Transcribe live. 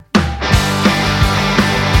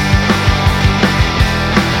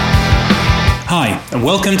Hi, and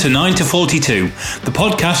welcome to 9 to 42, the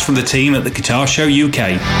podcast from the team at the Guitar Show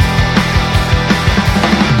UK.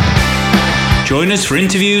 Join us for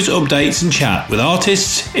interviews, updates and chat with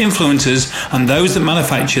artists, influencers and those that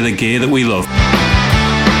manufacture the gear that we love.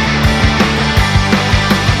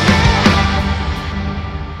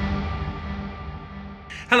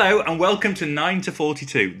 Hello and welcome to 9 to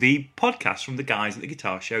 42, the podcast from the guys at the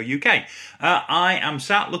Guitar Show UK. I am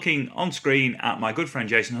sat looking on screen at my good friend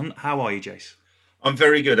Jason Hunt. How are you, Jace? I'm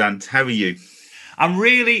very good, Ant. How are you? I'm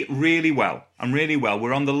really well.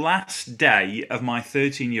 We're on the last day of my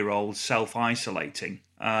 13-year-old self-isolating.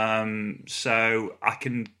 So I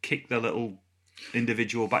can kick the little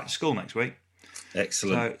individual back to school next week.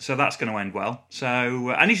 Excellent. So that's going to end well.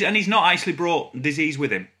 So and he's not actually brought disease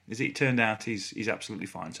with him. As it turned out, he's absolutely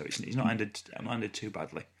fine. So he's not ended too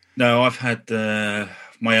badly. No, I've had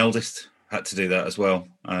my eldest had to do that as well.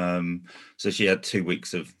 So she had 2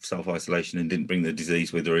 weeks of self-isolation and didn't bring the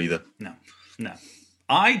disease with her either. No.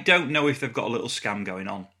 I don't know if they've got a little scam going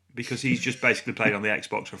on because he's just basically played on the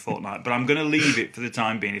Xbox for a fortnight. But I'm going to leave it for the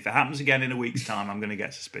time being. If it happens again in a week's time, I'm going to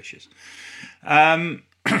get suspicious. And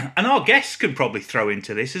our guests can probably throw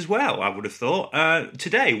into this as well, I would have thought.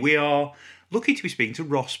 Today we are lucky to be speaking to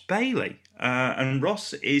Ross Bailey. And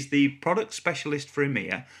Ross is the product specialist for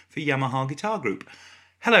EMEA for Yamaha Guitar Group.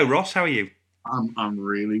 Hello, Ross. How are you? I'm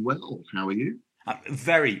really well. How are you?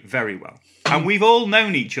 Very, very well. And we've all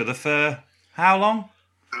known each other for how long?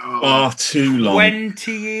 Oh, too long.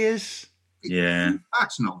 20 years? Yeah.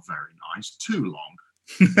 That's not very nice. Too long.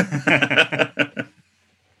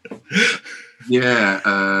 Yeah.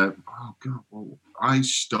 Oh, God. Well, I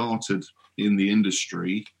started in the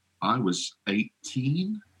industry. I was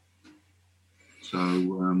 18. So,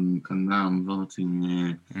 and now I'm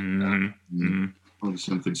voting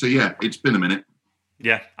something. So, yeah, it's been a minute.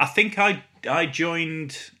 Yeah. I think I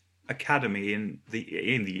joined Academy in the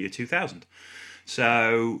year 2000.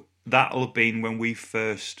 So that'll have been when we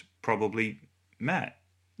first probably met.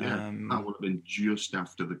 Yeah, that would have been just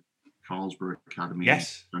after the Carlsberg Academy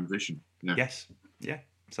transition. Yeah. Yes, yeah.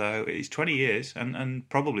 So it's 20 years and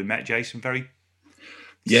probably met Jason very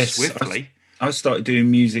swiftly. I started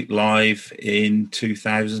doing music live in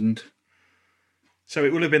 2000. So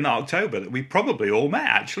it would have been that October that we probably all met,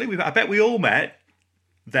 actually. I bet we all met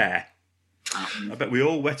there. I bet we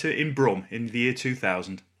all met in Brum in the year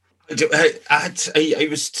 2000. It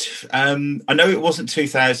was. I know it wasn't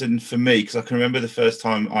 2000 for me because I can remember the first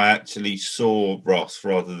time I actually saw Ross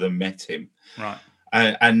rather than met him. Right.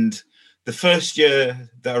 And the first year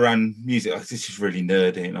that I ran music, this is really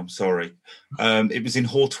nerdy, and I'm sorry. It was in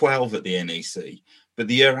Hall 12 at the NEC, but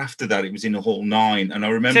the year after that, it was in Hall 9. And I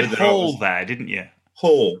remember you said that Hall there, didn't you?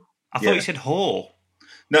 Hall. I thought you said Hall.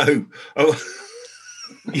 No. Oh.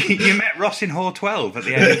 You met Ross in Hall 12 at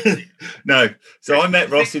the end. No. So I met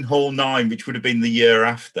Ross in Hall 9, which would have been the year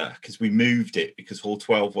after because we moved it because Hall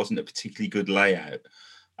 12 wasn't a particularly good layout.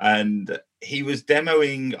 And he was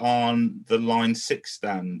demoing on the Line 6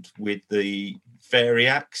 stand with the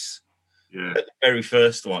Variax, the very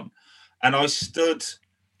first one. And I stood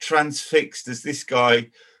transfixed as this guy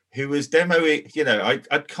who was demoing,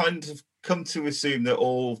 I'd kind of come to assume that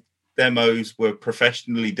all demos were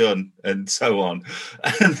professionally done and so on.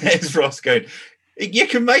 And there's Ross going, you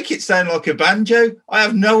can make it sound like a banjo. I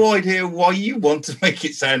have no idea why you want to make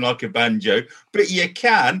it sound like a banjo, but you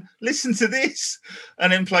can. Listen to this.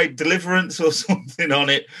 And then played Deliverance or something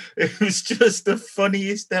on it. It was just the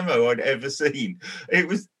funniest demo I'd ever seen. It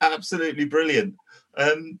was absolutely brilliant.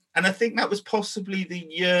 And I think that was possibly the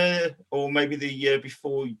year or maybe the year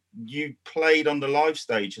before you played on the live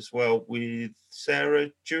stage as well with Sarah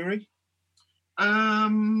Jury.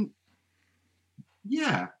 Yeah,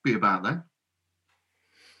 be about then.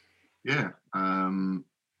 Yeah. God,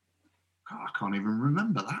 I can't even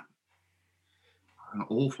remember that. An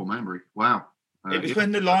awful memory. Wow. It was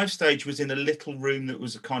when the live stage was in a little room that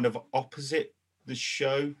was kind of opposite the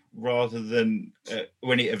show rather than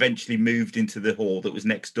when it eventually moved into the hall that was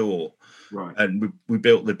next door. Right. And we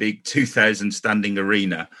built the big 2,000 standing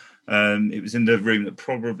arena. It was in the room that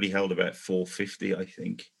probably held about 450, I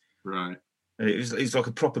think. Right. It was like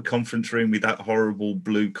a proper conference room with that horrible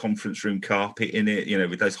blue conference room carpet in it,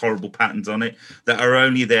 with those horrible patterns on it that are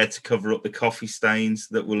only there to cover up the coffee stains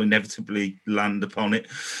that will inevitably land upon it.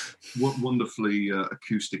 What wonderfully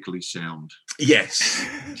acoustically sound. Yes.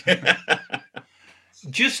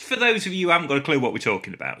 Just for those of you who haven't got a clue what we're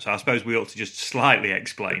talking about, so I suppose we ought to just slightly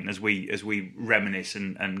explain as we reminisce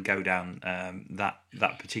and go down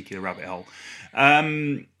that particular rabbit hole.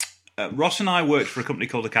 Ross and I worked for a company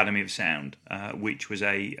called Academy of Sound, which was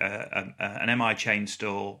an MI chain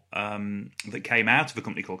store that came out of a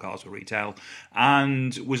company called Carswell Retail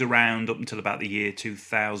and was around up until about the year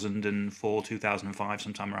 2004, 2005,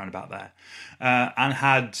 sometime around about there, and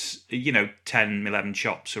had 10, 11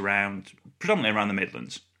 shops around, predominantly around the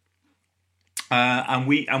Midlands. And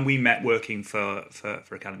we met working for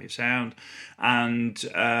Academy of Sound, and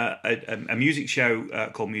a music show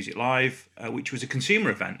called Music Live, which was a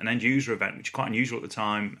consumer event, an end user event, which was quite unusual at the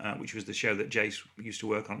time. Which was the show that Jace used to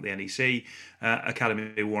work on at the NEC.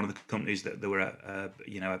 Academy were one of the companies that were a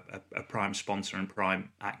prime sponsor and prime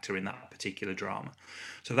actor in that particular drama.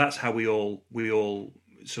 So that's how we all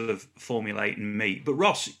sort of formulate and meet. But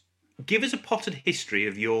Ross, give us a potted history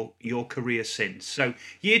of your career since. So,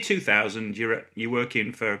 year 2000, you're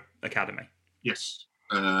working for Academy. Yes,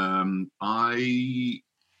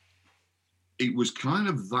 it was kind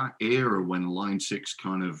of that era when Line 6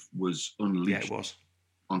 kind of was unleashed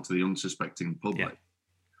onto the unsuspecting public.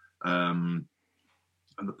 Yeah. And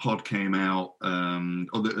the pod came out.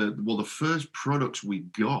 The first products we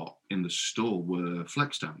got in the store were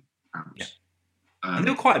Flextone amps. Yeah. And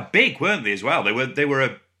they were quite big, weren't they? As well, they were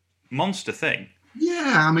a monster thing.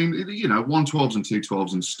 Yeah, I mean, 112s and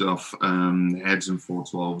 212s and stuff, heads and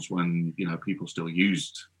 412s when, people still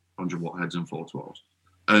used 100-watt heads and 412s.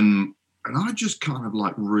 And I just kind of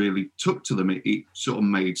like really took to them. It sort of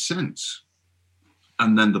made sense.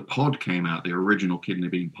 And then the pod came out, the original Kidney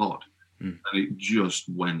Bean pod, and it just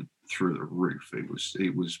went through the roof.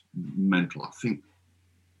 It was mental. I think,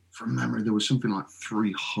 from memory, there was something like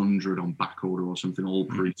 300 on back order or something, all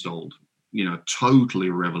pre-sold. Totally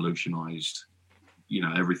revolutionized,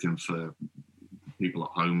 everything for people at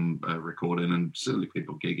home recording and certainly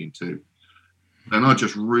people gigging too. And I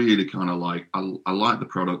just really kind of I like the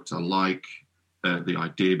product. I like the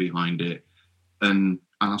idea behind it. And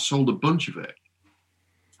I sold a bunch of it.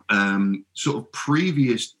 Sort of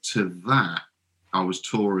previous to that, I was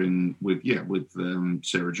touring with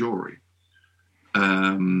Sarah Jory.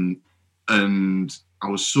 And I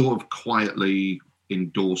was sort of quietly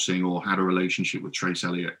endorsing or had a relationship with Trace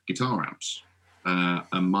Elliott guitar amps.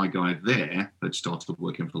 And my guy there had started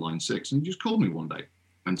working for Line 6 and he just called me one day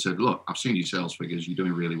and said, look, I've seen your sales figures. You're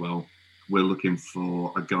doing really well. We're looking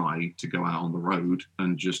for a guy to go out on the road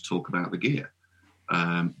and just talk about the gear.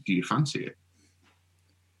 Do you fancy it?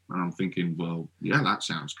 And I'm thinking, well, yeah, that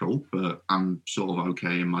sounds cool, but I'm sort of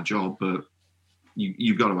okay in my job, but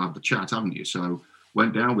you've got to have the chat, haven't you? So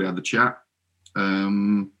went down, we had the chat,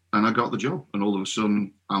 and I got the job. And all of a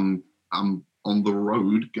sudden, I'm on the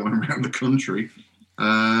road going around the country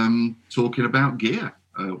talking about gear,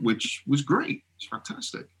 which was great. It's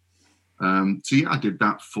fantastic. So yeah, I did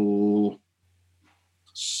that for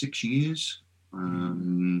 6 years.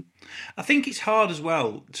 I think it's hard as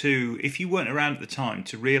well to, if you weren't around at the time,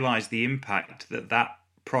 to realise the impact that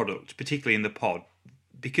product, particularly in the pod,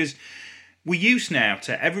 because we're used now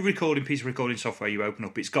to every piece of recording software you open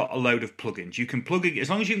up, it's got a load of plugins. You can plug it, as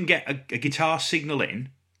long as you can get a guitar signal in,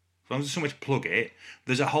 as long as there's somewhere to plug it,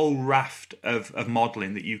 there's a whole raft of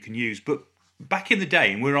modelling that you can use. But back in the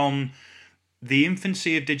day, and we're on the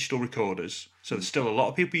infancy of digital recorders, so there's still a lot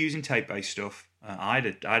of people using tape-based stuff. I had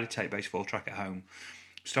a tape-based 4-track at home,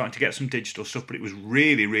 starting to get some digital stuff, but it was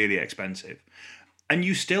really, really expensive. And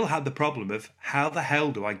you still had the problem of, how the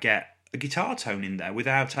hell do I get a guitar tone in there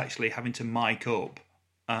without actually having to mic up?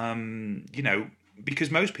 Because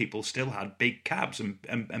most people still had big cabs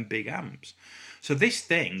and big amps. So this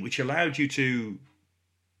thing, which allowed you to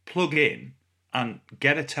plug in and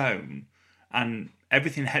get a tone and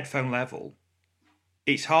everything headphone level,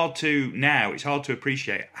 it's hard to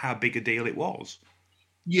appreciate how big a deal it was.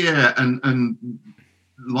 Yeah, and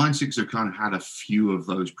Line 6 have kind of had a few of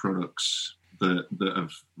those products that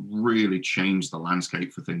have really changed the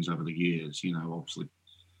landscape for things over the years. Obviously,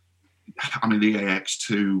 I mean, the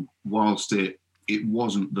AX2, whilst it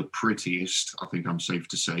wasn't the prettiest, I think I'm safe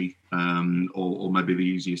to say, or maybe the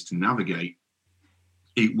easiest to navigate,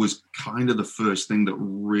 it was kind of the first thing that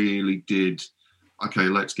really did, okay,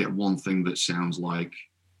 let's get one thing that sounds like,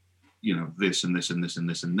 this and this and this and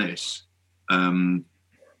this and this.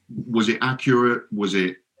 Was it accurate? Was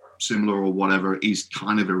it similar or whatever? Is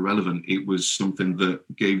kind of irrelevant. It was something that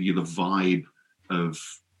gave you the vibe of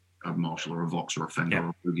a Marshall or a Vox or a Fender or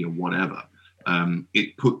a Boogie or whatever.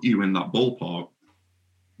 It put you in that ballpark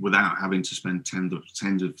without having to spend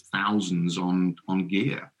tens of thousands on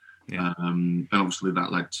gear. Yeah. And obviously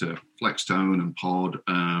that led to Flextone and Pod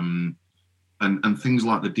and things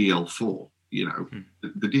like the DL4.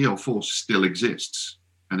 The DL4 still exists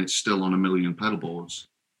and it's still on 1 million pedal boards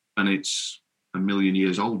and it's 1 million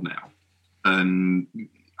years old now. And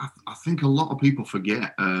I think a lot of people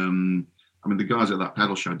forget. I mean, the guys at that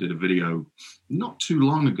pedal show did a video not too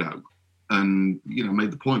long ago, and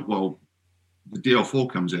made the point. Well, the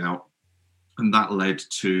DL4 comes out, and that led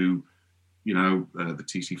to the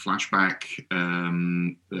TC Flashback,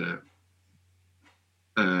 the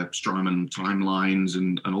Strymon timelines,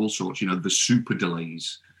 and all sorts. The super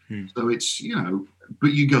delays. So it's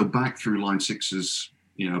but you go back through Line 6's.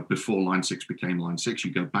 Before Line 6 became Line 6,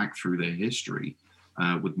 you go back through their history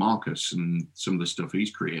with Marcus and some of the stuff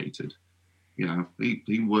he's created.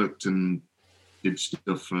 He worked and did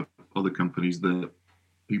stuff for other companies that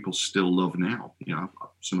people still love now.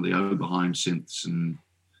 Some of the Oberheim synths and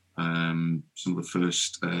some of the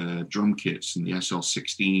first drum kits, and the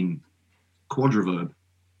SL16 Quadraverb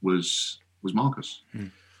was Marcus.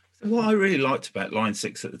 What I really liked about Line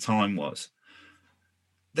 6 at the time was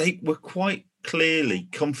they were quite clearly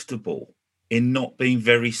comfortable in not being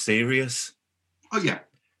very serious. Oh yeah.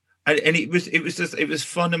 And it was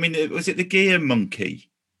fun. I mean, was it the Gear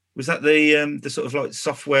Monkey? Was that the sort of like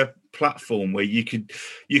software platform where you could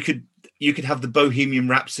have the Bohemian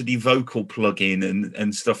Rhapsody vocal plug-in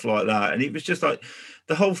and stuff like that? And it was just like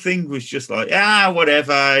the whole thing was just like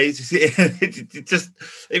whatever. It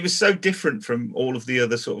was so different from all of the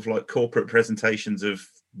other sort of like corporate presentations of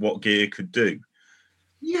what Gear could do.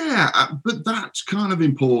 Yeah, but that's kind of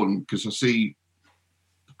important because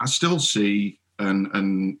I still see.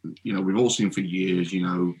 And we've all seen for years,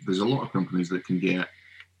 there's a lot of companies that can get,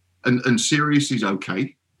 and serious is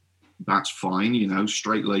okay. That's fine,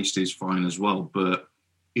 straight-laced is fine as well, but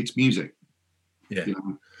it's music. Yeah.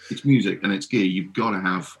 It's music and it's gear. You've got to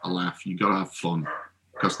have a laugh. You've got to have fun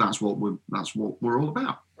because that's what we're all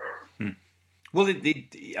about. Well,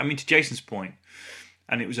 I mean, to Jason's point,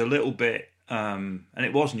 and it was a little bit, and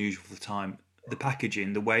it was unusual for the time, the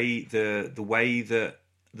packaging, the way that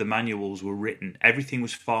the manuals were written, everything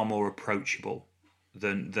was far more approachable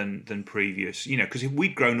than previous. Because if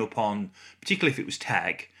we'd grown up on, particularly if it was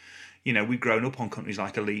tech, we'd grown up on companies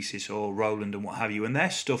like Alesis or Roland and what have you, and their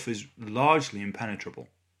stuff is largely impenetrable.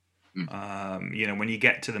 When you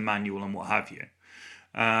get to the manual and what have you,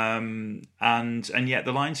 and yet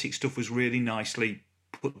the Line 6 stuff was really nicely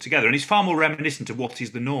put together, and it's far more reminiscent of what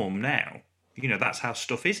is the norm now. That's how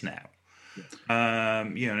stuff is now.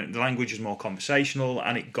 The language is more conversational,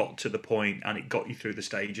 and it got to the point, and it got you through the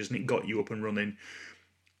stages, and it got you up and running,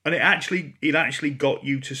 and it actually got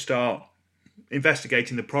you to start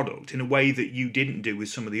investigating the product in a way that you didn't do with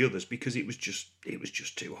some of the others, because it was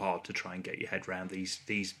just too hard to try and get your head around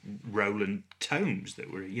these Roland tomes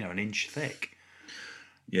that were an inch thick.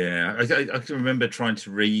 Yeah, I can remember trying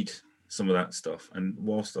to read some of that stuff, and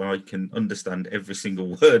whilst I can understand every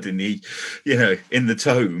single word in the in the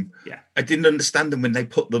tome, I didn't understand them when they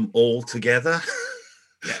put them all together.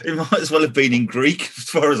 It might as well have been in Greek as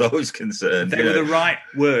far as I was concerned. They were the right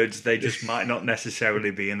words, they just might not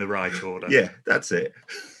necessarily be in the right order. Yeah, that's it.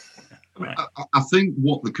 Right. I think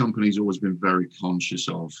what the company's always been very conscious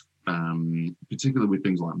of, particularly with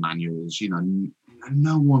things like manuals,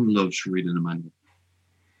 no one loves reading a manual.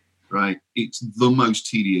 Right, it's the most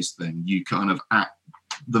tedious thing. You kind of, at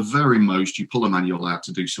the very most, you pull a manual out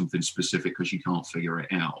to do something specific because you can't figure it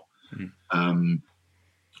out.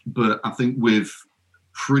 But I think with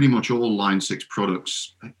pretty much all Line 6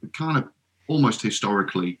 products, kind of almost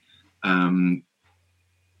historically, we've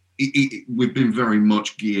been very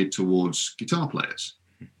much geared towards guitar players.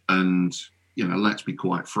 And let's be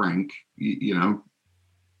quite frank,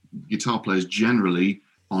 guitar players generally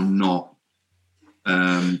are not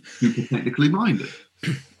super technically minded.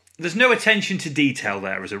 There's no attention to detail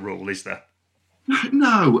there as a rule, is there?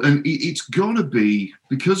 No, and it's got to be,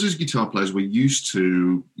 because as guitar players we're used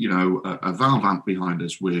to, a valve amp behind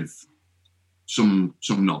us with some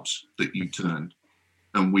knobs that you turn,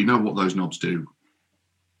 and we know what those knobs do.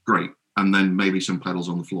 Great. And then maybe some pedals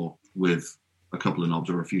on the floor with a couple of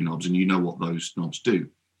knobs or a few knobs, and you know what those knobs do,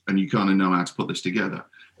 and you kind of know how to put this together.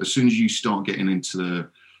 As soon as you start getting into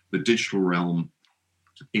the digital realm,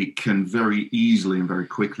 it can very easily and very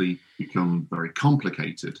quickly become very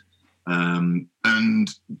complicated. And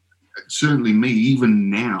certainly me, even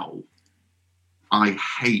now, I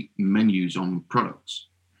hate menus on products.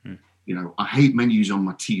 I hate menus on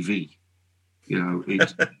my TV.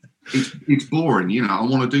 It's boring. I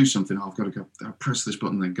want to do something. I've got to go press this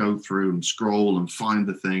button, then go through and scroll and find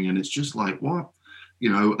the thing. And it's just like, what?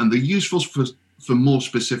 And they're useful for more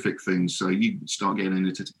specific things. So you start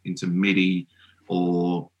getting into MIDI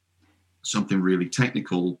or something really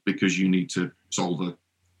technical because you need to solve a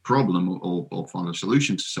problem or find a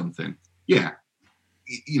solution to something. Yeah.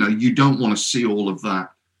 You don't want to see all of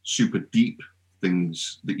that super deep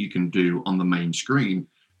things that you can do on the main screen.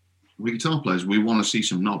 we guitar players, we want to see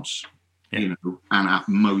some knobs, you know, and at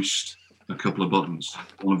most a couple of buttons.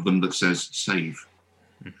 One of them that says save.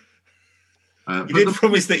 You did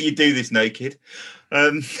promise that you'd do this naked.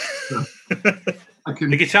 The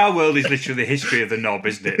guitar world is literally the history of the knob,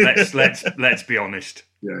 isn't it? Let's be honest.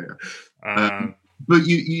 Yeah. But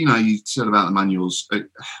you know, you said about the manuals.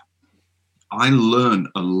 I learned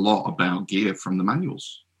a lot about gear from the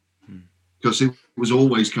manuals because it was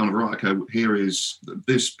always kind of right. Okay, here is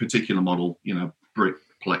this particular model. You know, brick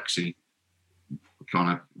plexi.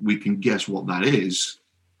 Kind of, we can guess what that is.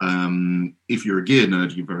 If you're a gear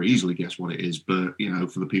nerd, you very easily guess what it is. But you know,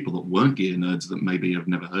 for the people that weren't gear nerds that maybe have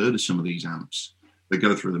never heard of some of these amps, they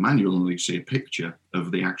go through the manual and they see a picture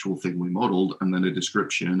of the actual thing we modeled, and then a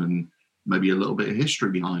description and maybe a little bit of history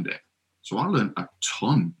behind it. So I learned a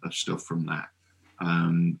ton of stuff from that,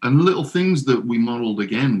 and little things that we modeled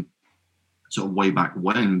again, sort of way back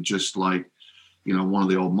when. Just like, you know, one of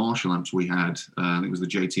the old Marshall amps we had, it was the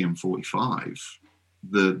JTM 45.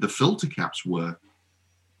 The filter caps were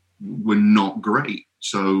not great.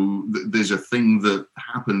 So there's a thing that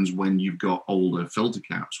happens when you've got older filter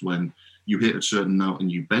caps. When you hit a certain note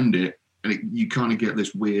and you bend it, and you kind of get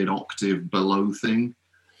this weird octave below thing.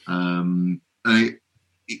 And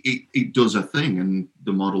it does a thing, and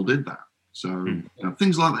the model did that. So you know,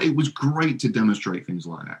 things like that. It was great to demonstrate things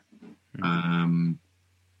like that, and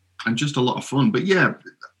just a lot of fun. But yeah,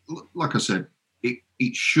 like I said,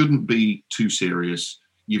 it shouldn't be too serious.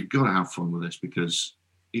 You've got to have fun with this because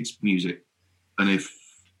it's music, and if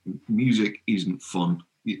music isn't fun,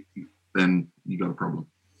 then you got a problem.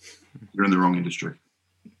 You're in the wrong industry.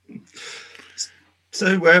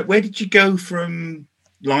 So where did you go from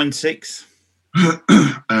Line 6?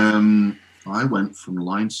 I went from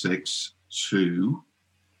Line 6 to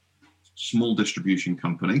small distribution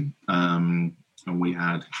company, and we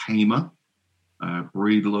had Hamer,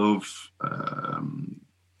 Breedlove,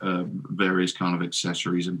 various kind of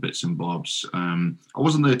accessories and bits and bobs. I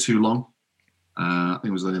wasn't there too long. I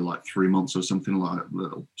think I was there like 3 months or something, like a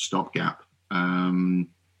little stopgap.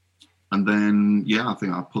 And then, I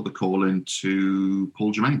think I put the call in to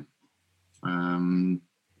Paul Germain.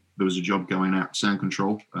 There was a job going out Sound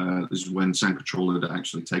Control. This is when Sound Control had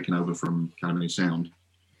actually taken over from Academy Sound.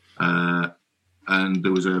 And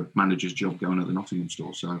there was a manager's job going at the Nottingham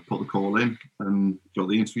store. So I put the call in and got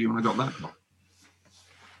the interview, and I got that job.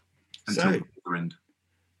 Until the other end.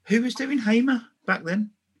 Who was doing Hamer back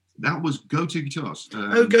then? That was Go-To Guitars.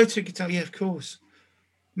 Go-To Guitar, yeah, of course.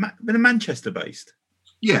 Been a Manchester based.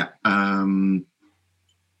 Yeah.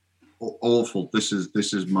 Awful. This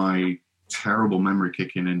is my terrible memory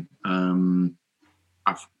kicking in.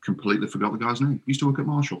 I've completely forgot the guy's name. He used to work at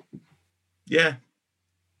Marshall. Yeah.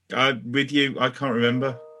 With you, I can't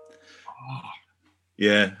remember. Oh.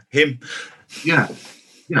 Yeah, him. Yeah,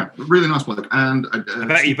 really nice bloke. And I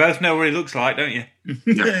bet you both know what he looks like, don't you?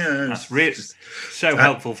 Yeah, that's really so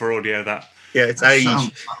helpful for audio. That it's age.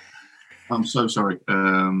 I'm so sorry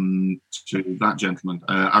to that gentleman.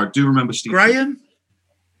 I do remember Steve Graham.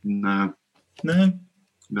 No.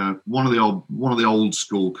 One of the old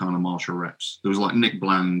school kind of Marshall reps. There was like Nick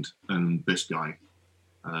Bland and this guy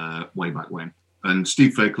way back when. And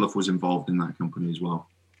Steve Fairclough was involved in that company as well.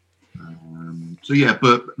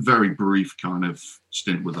 But very brief kind of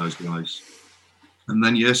stint with those guys. And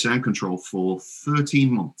then, Sound Control for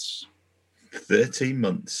 13 months. 13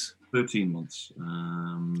 months? 13 months.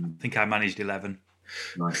 I think I managed 11.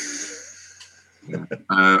 Right.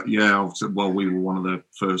 Well, we were one of the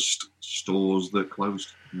first stores that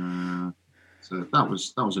closed. So that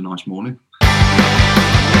was a nice morning.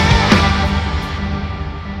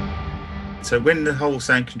 So when the whole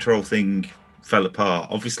Sound Control thing fell apart,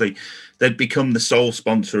 obviously they'd become the sole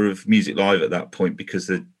sponsor of Music Live at that point because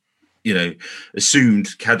they, assumed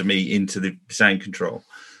Academy into the Sound Control.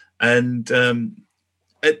 And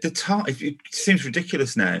at the time, it seems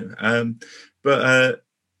ridiculous now, but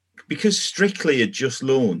because Strictly had just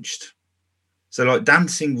launched, so like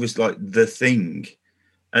dancing was like the thing.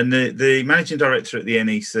 And the managing director at the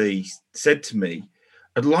NEC said to me,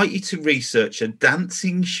 "I'd like you to research a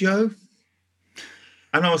dancing show."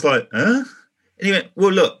 And I was like, huh? And he went,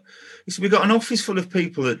 well, look, we've got an office full of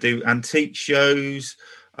people that do antique shows,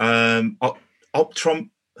 what's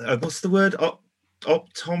the word?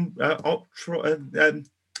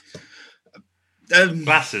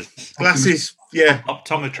 Glasses, yeah.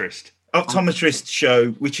 Optometrist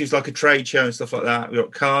show, which is like a trade show and stuff like that. We've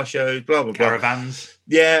got car shows, blah, blah, blah. Caravans.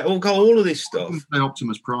 Yeah, we've got all of this stuff.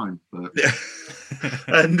 Optimus Prime. But... Yeah.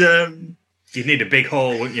 And... you'd need a big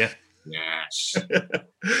hall, wouldn't you? Yes.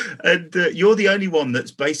 And you're the only one that's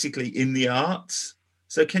basically in the arts.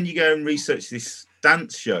 So can you go and research this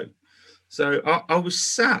dance show? So I was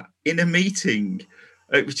sat in a meeting,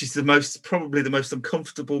 which is probably the most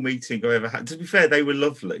uncomfortable meeting I ever had. To be fair, they were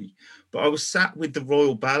lovely, but I was sat with the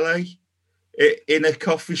Royal Ballet in a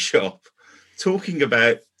coffee shop talking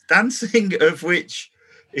about dancing, of which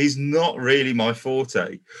is not really my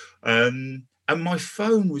forte. And my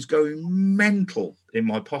phone was going mental in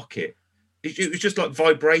my pocket. It was just like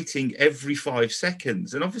vibrating every 5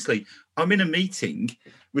 seconds. And obviously, I'm in a meeting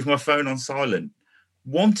with my phone on silent,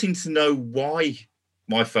 wanting to know why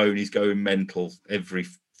my phone is going mental every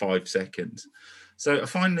 5 seconds. So I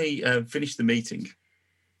finally finished the meeting,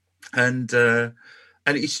 and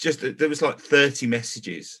it's just that there was like 30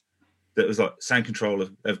 messages that was like sound control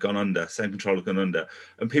have gone under, sound control have gone under,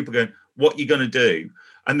 and people going, "What are you going to do?"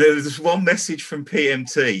 And there was this one message from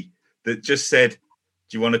PMT that just said,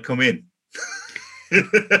 "Do you want to come in?"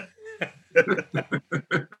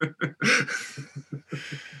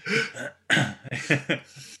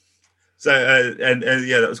 So and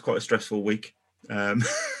yeah, that was quite a stressful week.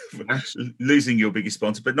 Losing your biggest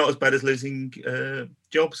sponsor, but not as bad as losing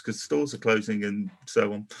jobs because stores are closing and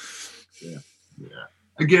so on. Yeah.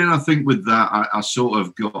 Again, I think with that, I sort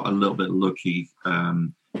of got a little bit lucky.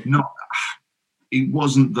 It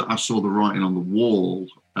wasn't that I saw the writing on the wall.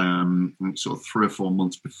 Sort of 3 or 4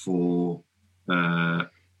 months before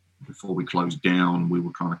we closed down, we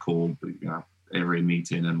were kind of called the area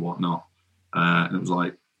meeting and whatnot, and it was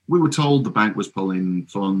like we were told the bank was pulling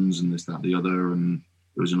funds and this, that, the other, and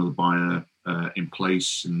there was another buyer in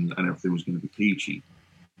place, and everything was going to be peachy.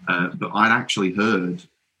 But I'd actually heard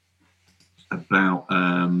about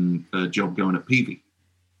a job going at Peavey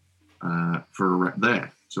for a rep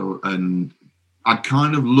there. So, and I'd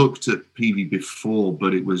kind of looked at Peavey before,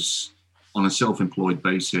 but it was on a self-employed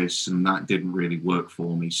basis, and that didn't really work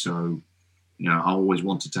for me. So, I always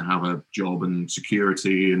wanted to have a job and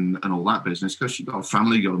security and all that business, because you've got a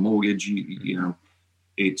family, you've got a mortgage,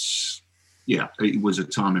 it was a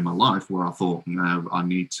time in my life where I thought, no, I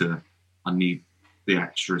need the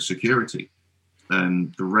extra security.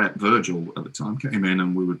 And the rep, Virgil, at the time came in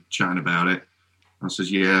and we were chatting about it. I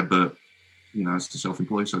says, yeah, but, it's the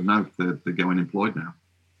self-employed. So no, they're going employed now.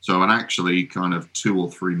 So I'd actually kind of 2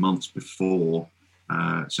 or 3 months before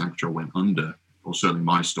Sound Control went under, or certainly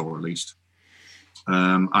my store at least,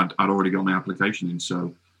 I'd already got my application in.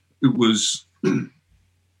 So it was I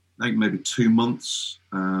think maybe 2 months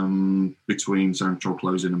between Sound Control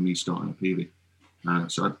closing and me starting at Peavey.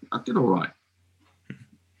 So I did all right.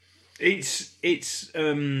 It's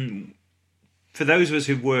for those of us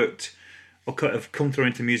who've worked or have come through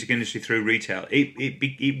into the music industry through retail,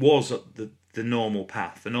 it was the normal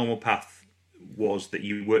path. The normal path was that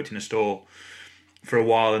you worked in a store for a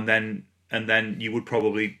while, and then you would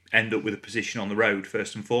probably end up with a position on the road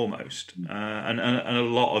first and foremost. And a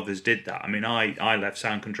lot of us did that. I mean, I left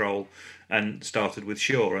Sound Control and started with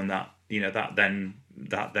Shure, and that then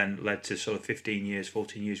led to sort of 15 years,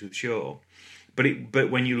 14 years with Shure. But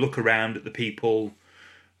when you look around at the people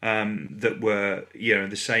that were in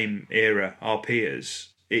the same era, our peers,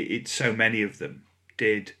 so many of them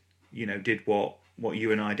did what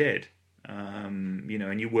you and I did, and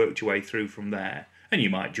you worked your way through from there. And you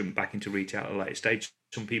might jump back into retail at a later stage.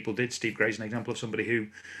 Some people did. Steve Gray's an example of somebody who,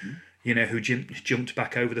 who jumped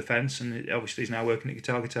back over the fence, and obviously is now working at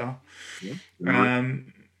Guitar. Yeah.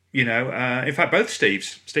 In fact, both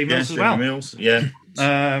Steve Mills as well. Mills, yeah.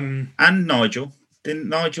 And Nigel. Didn't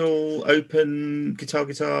Nigel open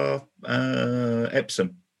Guitar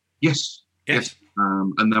Epsom? Yes.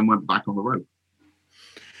 And then went back on the road.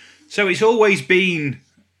 So it's always been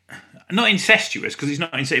not incestuous, because it's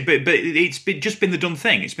not incestuous, but it's just been the done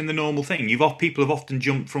thing. It's been the normal thing. People have often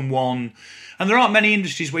jumped from one, and there aren't many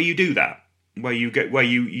industries where you do that, where you're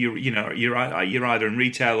either in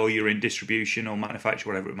retail or you're in distribution or manufacture,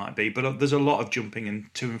 whatever it might be. But there's a lot of jumping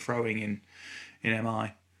and to and froing in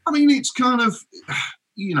MI. I mean, it's kind of,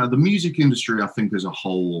 the music industry, I think, as a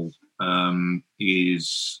whole,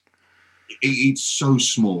 it's so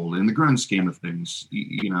small in the grand scheme of things.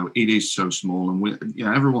 It is so small, and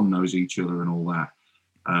everyone knows each other and all that.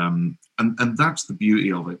 And that's the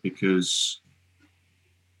beauty of it, because,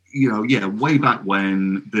 way back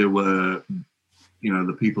when there were,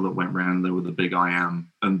 the people that went around, there were the big I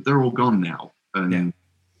Am, and they're all gone now. And,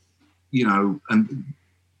 and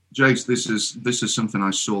Jace, this is something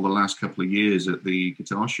I saw the last couple of years at the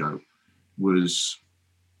guitar show, was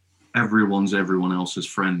everyone's everyone else's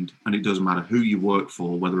friend, and it doesn't matter who you work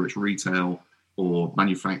for, whether it's retail or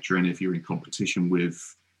manufacturing. If you're in competition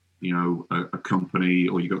with, a company,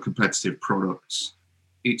 or you've got competitive products,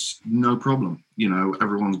 it's no problem.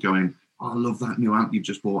 Everyone's going, oh, I love that new amp you've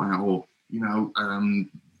just bought out, or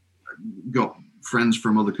got friends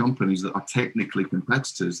from other companies that are technically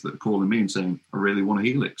competitors that are calling me and saying, I really want a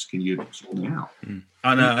Helix. Can you sort me out?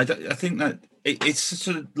 I know. I think that it's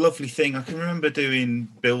such a lovely thing. I can remember doing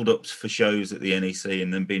build-ups for shows at the NEC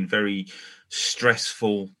and then being very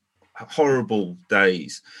stressful, horrible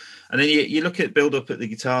days. And then you look at build-up at the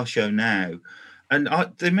guitar show now, and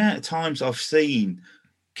the amount of times I've seen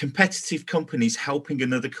competitive companies helping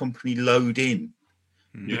another company load in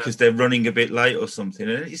because they're running a bit late or something.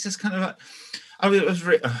 And it's just kind of like, I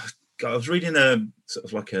was reading a sort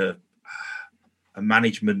of like a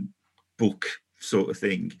management book sort of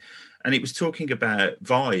thing, and it was talking about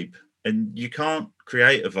vibe, and you can't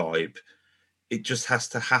create a vibe. It just has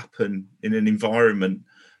to happen in an environment.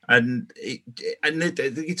 And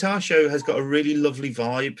the guitar show has got a really lovely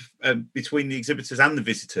vibe between the exhibitors and the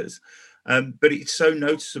visitors. But it's so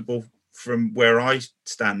noticeable from where I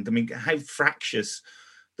stand. I mean, how fractious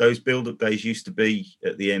those build-up days used to be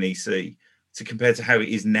at the NEC to compare to how it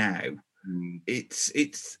is now. It's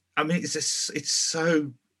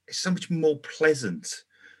so much more pleasant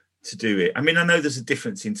to do it. I mean, I know there's a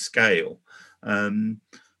difference in scale,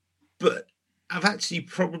 but I've actually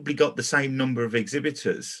probably got the same number of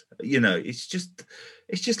exhibitors. You know, it's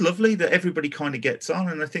just lovely that everybody kind of gets on.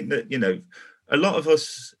 And I think that, you know, a lot of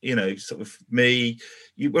us, you know, sort of we're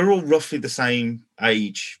all roughly the same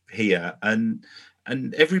age here. And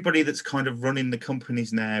everybody that's kind of running the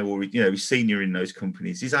companies now, or, you know, senior in those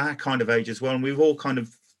companies, is our kind of age as well. And we've all kind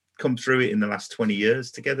of come through it in the last 20 years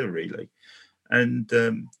together, really. And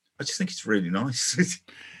I just think it's really nice.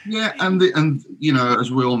 Yeah, and you know,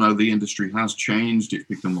 as we all know, the industry has changed. It's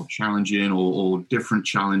become more challenging, or different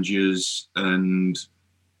challenges, and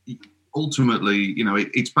ultimately, you know,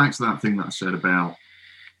 it's back to that thing that I said about,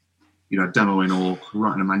 you know, demoing or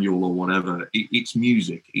writing a manual or whatever. It's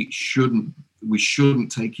music. We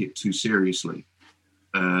shouldn't take it too seriously.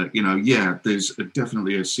 You know, yeah, there's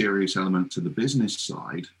definitely a serious element to the business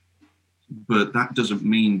side, but that doesn't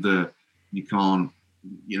mean that you can't,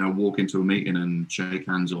 you know, walk into a meeting and shake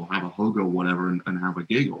hands or have a hug or whatever and have a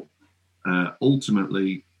giggle.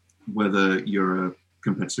 Ultimately, whether you're a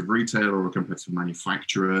competitive retailer or a competitive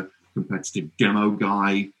manufacturer, competitive demo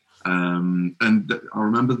guy, and I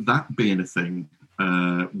remember that being a thing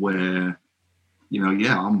where, you know,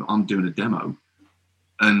 yeah, I'm doing a demo,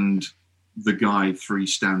 and the guy 3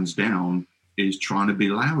 stands down is trying to be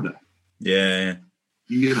louder. Yeah.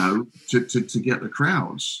 You know, to get the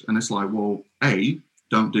crowds. And it's like, well, A,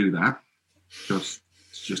 don't do that, because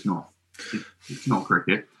it's not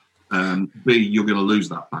cricket. B, you're going to lose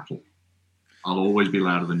that battle. I'll always be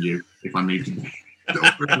louder than you if I need to be.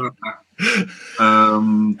 Don't worry about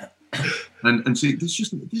that. And see, there's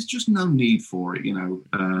just no need for it, you know.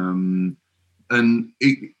 And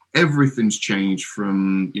everything's changed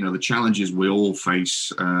from, you know, the challenges we all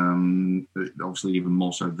face, obviously even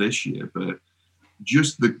more so this year, but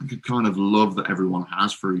just the kind of love that everyone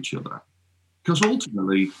has for each other. Because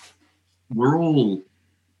ultimately, we're all,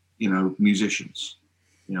 you know, musicians.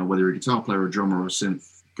 You know, whether you're a guitar player, a drummer, or a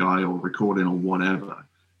synth guy, or recording, or whatever.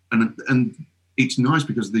 And it's nice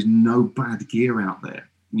because there's no bad gear out there.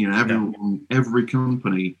 You know, every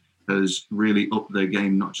company has really upped their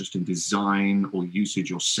game, not just in design or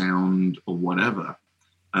usage or sound or whatever,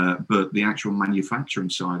 but the actual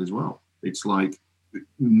manufacturing side as well. It's like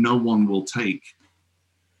no one will take,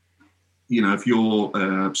 you know, if you're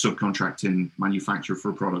subcontracting manufacturer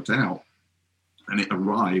for a product out and it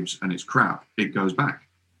arrives and it's crap, it goes back.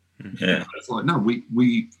 Yeah. It's like, no,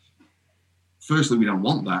 we firstly, we don't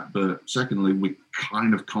want that, but secondly, we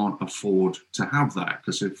kind of can't afford to have that,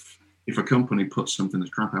 because if a company puts something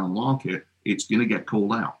that's crap out on the market, it's going to get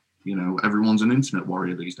called out. You know, everyone's an internet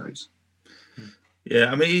warrior these days.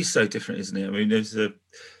 Yeah, I mean, it's so different, isn't it? I mean, there's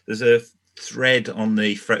a thread on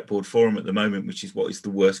the Fretboard forum at the moment, which is, what is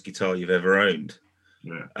the worst guitar you've ever owned?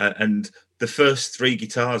 Yeah. And the first 3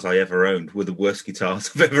 guitars I ever owned were the worst guitars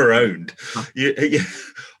I've ever owned.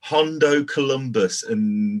 Hondo, Columbus,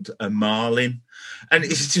 and a Marlin. And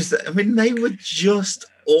it's just, I mean, they were just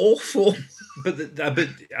awful. But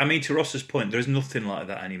I mean, to Ross's point, there's nothing like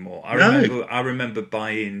that anymore. I remember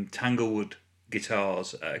buying Tanglewood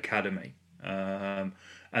guitars at Academy, and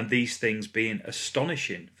these things being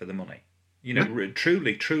astonishing for the money. You know,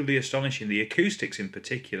 truly astonishing. The acoustics in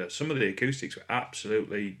particular, some of the acoustics were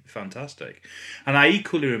absolutely fantastic. And I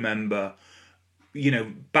equally remember, you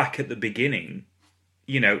know, back at the beginning,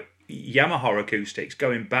 you know, Yamaha acoustics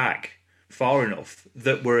going back far enough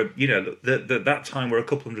that were, you know, that time were a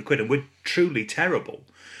couple £100 and were truly terrible.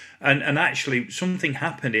 And actually something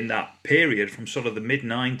happened in that period from sort of the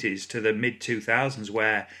mid-90s to the mid-2000s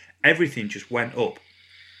where everything just went up.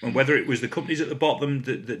 And whether it was the companies at the bottom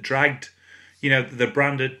that dragged, the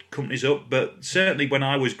branded companies up. But certainly when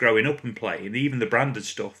I was growing up and playing, even the branded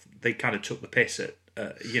stuff, they kind of took the piss at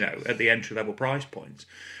at the entry level price points,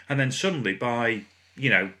 and then suddenly by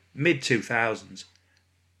mid 2000s,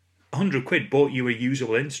 £100 bought you a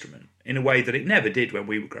usable instrument in a way that it never did when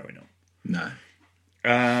we were growing up. No.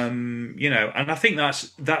 And I think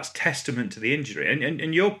that's testament to the industry,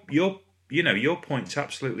 and your point's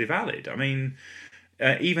absolutely valid. I mean,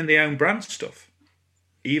 even the own brand stuff,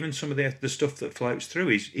 even some of the stuff that floats through,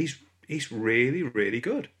 he's really, really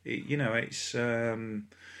good. It's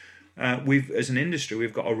we've, as an industry,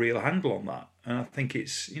 we've got a real handle on that, and I think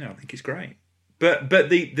it's great. But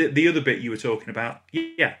the other bit you were talking about,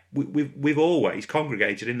 we've always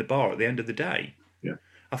congregated in the bar at the end of the day. Yeah.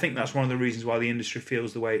 I think that's one of the reasons why the industry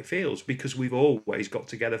feels the way it feels, because we've always got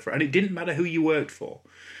together and it didn't matter who you worked for.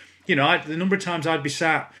 The number of times I'd be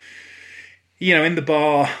sat, in the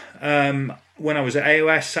bar when I was at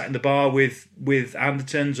AOS, sat in the bar with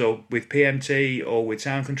Andertons or with PMT or with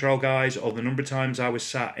sound control guys, or the number of times I was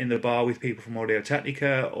sat in the bar with people from Audio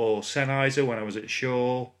Technica or Sennheiser when I was at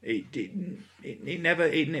Shaw. It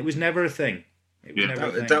was never a thing.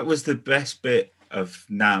 That was the best bit of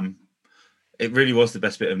NAMM. It really was the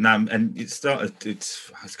best bit of NAMM, and it's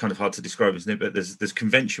kind of hard to describe, isn't it? But there's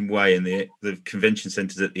Convention Way and the convention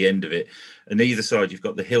centres at the end of it, and either side you've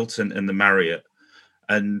got the Hilton and the Marriott.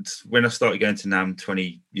 And when I started going to NAMM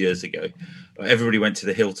 20 years ago, everybody went to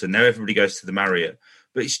the Hilton. Now everybody goes to the Marriott.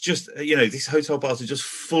 But it's just, these hotel bars are just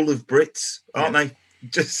full of Brits, aren't they?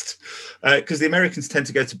 Just because the Americans tend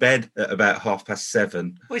to go to bed at about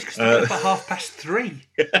 7:30. Well, it's because they get up at 3:30,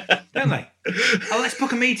 don't they? Oh, let's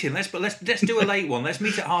book a meeting. Let's do a late one. Let's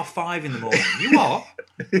meet at 5:30 in the morning. You what?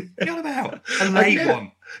 What are you on about? A late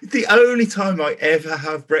one. The only time I ever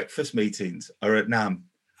have breakfast meetings are at NAMM.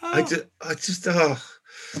 Oh.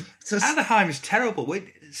 Anaheim is terrible.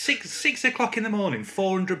 6 o'clock in the morning,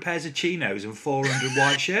 400 pairs of chinos and 400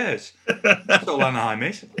 white shirts. That's all Anaheim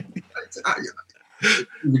is.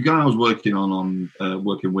 The guy I was working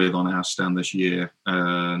with on our stand this year,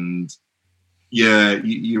 and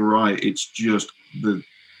you're right. It's just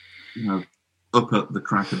up at the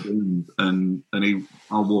crack of dawn, and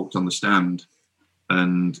I walked on the stand,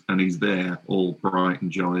 and he's there, all bright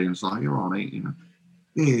and jolly, and it's like, "You're on it,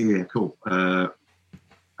 Yeah, cool. I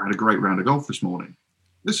had a great round of golf this morning.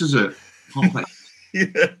 This is at 8:30.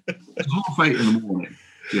 It's 8:30 in the morning,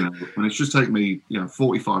 and it's just taken me,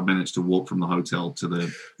 45 minutes to walk from the hotel to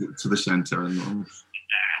the centre, and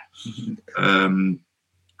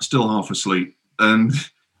still half asleep. And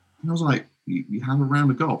I was like, "You have a round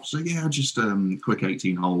of golf?" So yeah, just quick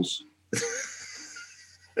 18 holes.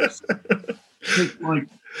 Take like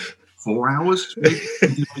 4 hours,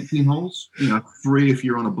 maybe 18 holes. 3 if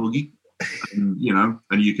you're on a boogie, and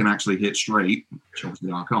you can actually hit straight, which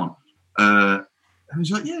obviously I can't. And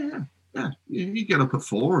he's like, yeah. You get up at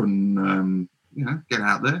 4 and get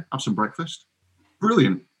out there, have some breakfast.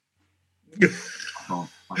 Brilliant. I can't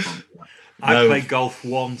do that. I played golf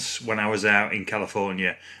once when I was out in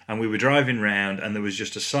California, and we were driving round, and there was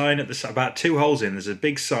just a sign at about 2 holes in. There's a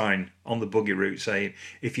big sign on the buggy route saying,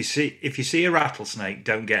 "If you see a rattlesnake,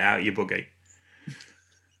 don't get out your buggy."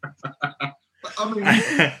 I mean,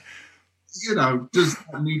 does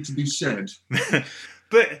that need to be said?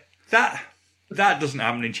 But that doesn't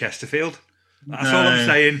happen in Chesterfield. That's all I'm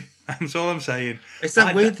saying. That's all I'm saying. It's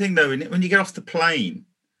that weird thing, though, isn't it? When you get off the plane.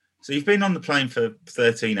 So you've been on the plane for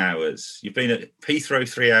 13 hours. You've been at Heathrow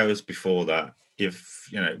 3 hours before that.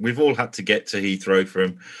 We've all had to get to Heathrow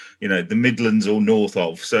from, the Midlands or north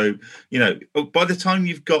of. So, by the time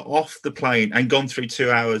you've got off the plane and gone through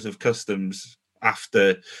 2 hours of customs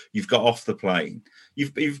after you've got off the plane,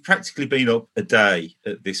 you've practically been up a day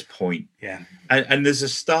at this point. Yeah. And there's a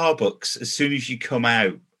Starbucks as soon as you come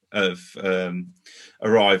out of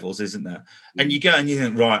arrivals, isn't there? And you go and you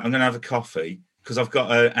think, right, I'm going to have a coffee, because I've got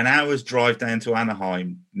an hour's drive down to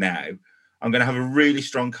Anaheim now. I'm going to have a really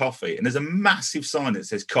strong coffee. And there's a massive sign that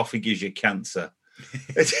says coffee gives you cancer.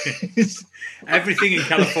 Everything in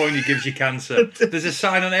California gives you cancer. There's a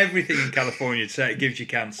sign on everything in California to say it gives you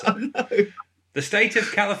cancer. I know. The state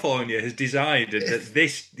of California has decided that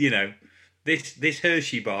this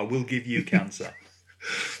Hershey bar will give you cancer.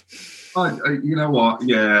 You know what?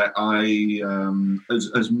 Yeah,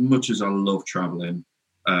 as much as I love traveling,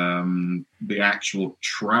 the actual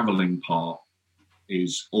traveling part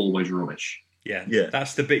is always rubbish. Yeah,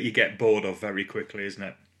 that's the bit you get bored of very quickly, isn't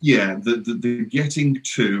it? Yeah, the getting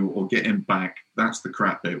to or getting back, that's the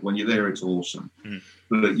crap bit. When you're there, it's awesome.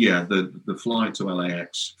 But yeah, the flight to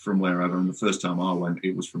LAX from wherever, and the first time I went,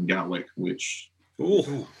 it was from Gatwick, which...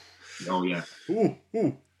 Ooh. Oh, yeah. Ooh.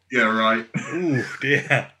 Yeah, right. Ooh,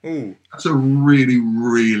 dear. Ooh. That's a really,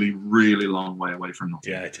 really, really long way away from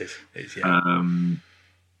Nottingham. Yeah, it is. It's, yeah. I'd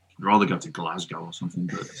rather go to Glasgow or something.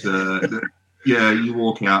 But yeah, you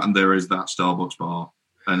walk out and there is that Starbucks bar,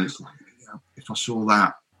 and it's like, if I saw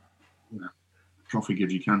that, coffee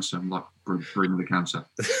gives you cancer. I'm like, bring the cancer.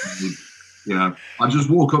 I just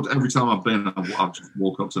walk up every time I've been. I just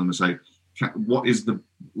walk up to them and say, "What is the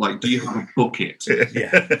like? Do you have a bucket?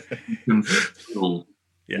 Yeah. You can fill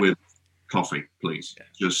with coffee, please. Yeah.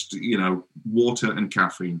 Just water and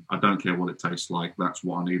caffeine. I don't care what it tastes like. That's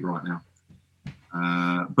what I need right now."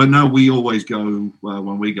 But no, we always go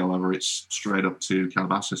when we go over. It's straight up to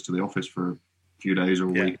Calabasas to the office for a few days or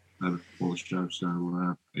a week before the show.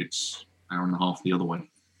 So it's an hour and a half the other way.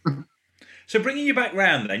 So bringing you back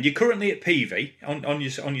round, then you're currently at PV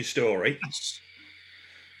on your story.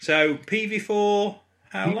 So PV for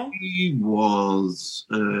how long? He was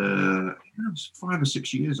 5 or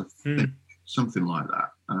 6 years, I think, something like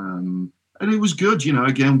that. And it was good,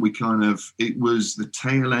 Again, it was the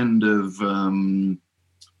tail end of the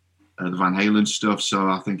Van Halen stuff. So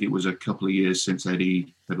I think it was a couple of years since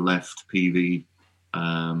Eddie had left PV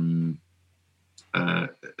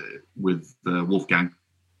with Wolfgang.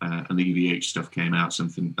 And the EVH stuff came out,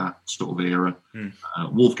 something that sort of era.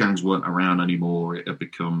 Wolfgangs weren't around anymore. It had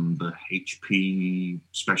become the HP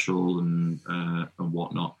special and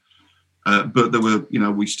whatnot. But there were,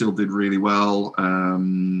 we still did really well.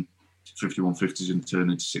 5150s and turned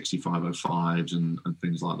into 6505s and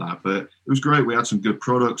things like that. But it was great. We had some good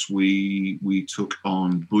products. We took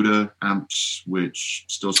on Buddha amps, which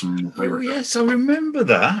still some. Oh yes, I remember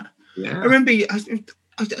that. Yeah, I remember.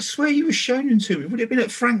 I swear you were showing them to me. Would it have been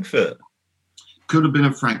at Frankfurt? Could have been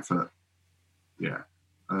at Frankfurt. Yeah,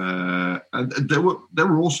 and they were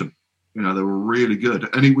awesome. They were really good,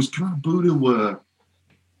 and it was kind of Buddha were.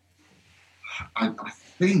 I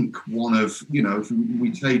think one of if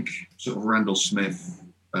we take sort of Randall Smith,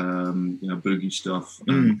 boogie stuff,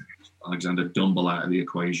 and Alexander Dumble out of the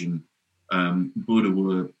equation. Buddha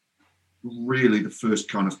were really the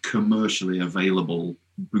first kind of commercially available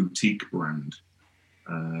boutique brand.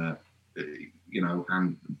 And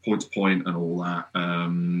point to point and all that.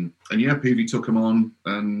 And PV took them on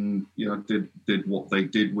and did what they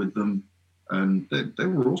did with them, and they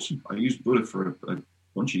were awesome. I used Buddha for a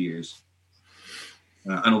bunch of years,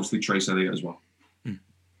 and obviously Trace Elliott as well. But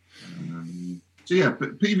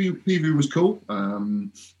PV was cool.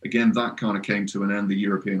 Again, that kind of came to an end. The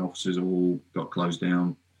European offices all got closed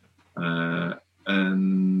down,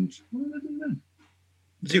 and what did I do then?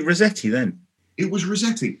 Was it Rossetti then? It was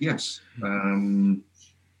Rossetti, yes.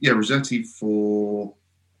 Rossetti for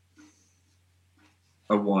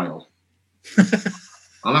a while.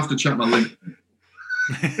 I'll have to check my link.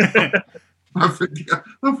 I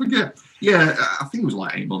forget. Yeah, I think it was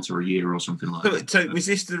like 8 months or a year or something like that. So was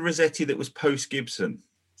this the Rossetti that was post-Gibson?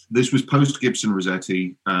 This was post-Gibson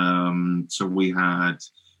Rossetti. So we had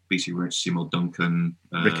BC Rich, Seymour Duncan.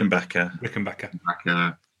 Rickenbacker.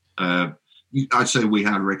 I'd say we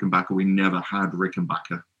had Rickenbacker. We never had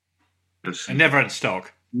Rickenbacker. And never had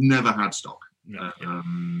stock. Never had stock. No,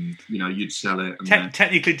 you'd sell it. And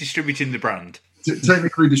technically distributing the brand.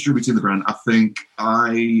 Technically distributing the brand. I think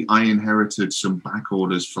I inherited some back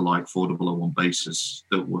orders for like 4001 bases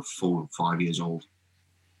that were 4 or 5 years old.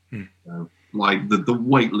 Like the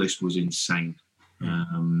wait list was insane.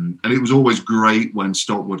 And it was always great when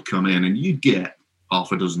stock would come in and you'd get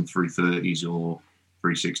half a dozen 330s or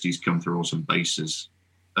 360s come through or some bases.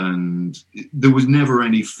 And there was never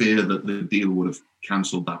any fear that the dealer would have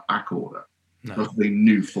cancelled that back order. No. Because they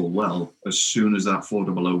knew full well as soon as that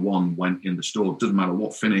 4001 went in the store, it doesn't matter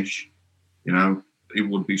what finish, it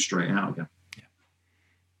would be straight out again.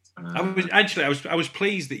 I was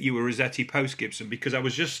pleased that you were Rossetti post Gibson because I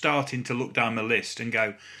was just starting to look down the list and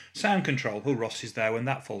go, sound control, Ross is there when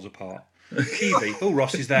that falls apart. TV,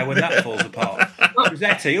 Ross is there when that falls apart.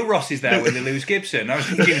 Rossetti, Ross is there when they lose Gibson. I was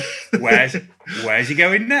thinking, where's he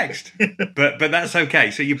going next? But that's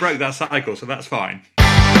okay. So you broke that cycle, so that's fine.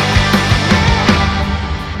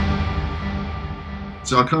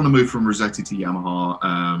 So I kind of moved from Rossetti to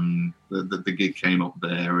Yamaha. The gig came up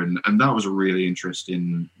there, and that was a really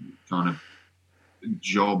interesting kind of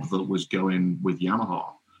job that was going with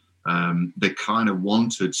Yamaha. They kind of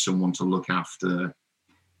wanted someone to look after,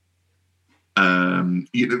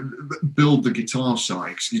 build the guitar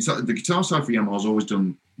side. The guitar side for Yamaha has always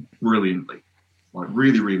done brilliantly, like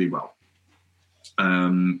really, really well.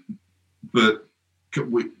 But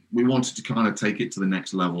we wanted to kind of take it to the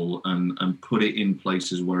next level and put it in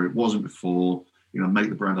places where it wasn't before, make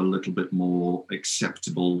the brand a little bit more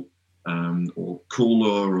acceptable or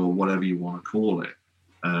cooler or whatever you want to call it.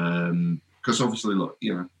 Because obviously, look,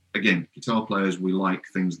 again, guitar players, we like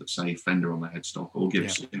things that say Fender on the headstock or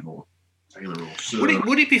Gibson or Taylor or Sir.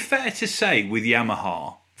 Would it be fair to say with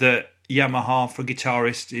Yamaha that Yamaha for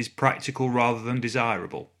guitarists is practical rather than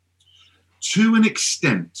desirable? To an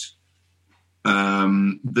extent.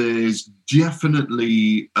 There's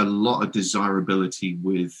definitely a lot of desirability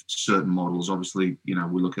with certain models. Obviously, we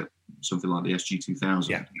look at something like the SG-2000.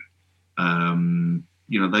 Yeah.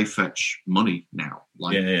 They fetch money now.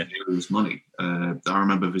 Dealers' money. I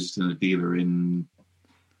remember visiting a dealer in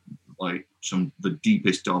the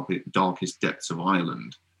deepest, darkest depths of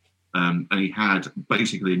Ireland, and he had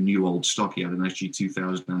basically a new old stock. He had an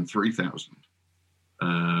SG-2000 and 3000,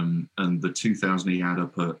 and the 2000 he had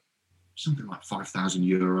up at something like 5,000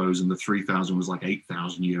 euros, and the 3,000 was like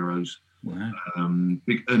 8,000 euros. Wow. And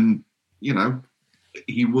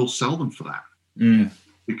he will sell them for that.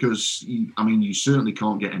 Because you certainly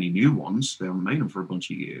can't get any new ones. They haven't made them for a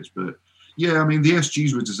bunch of years. But yeah, the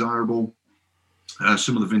SGs were desirable.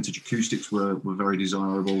 Some of the vintage acoustics were very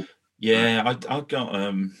desirable. Yeah, I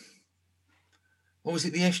got what was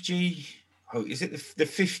it? The FG. Oh, is it the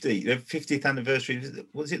 50th anniversary?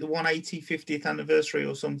 Was it the 180 50th anniversary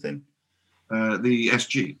or something? The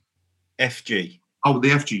SG. FG. Oh, the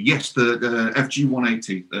FG. Yes, the FG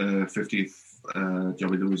 180 50th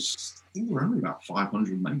job. There was, I think, there were only about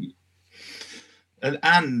 500 maybe.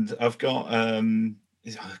 And I've got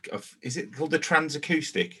is it called the Trans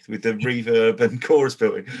Acoustic with the reverb and chorus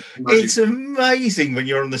built in? It's amazing when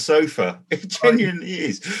you're on the sofa. It genuinely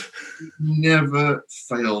is. It never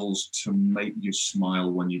fails to make you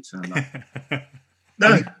smile when you turn up.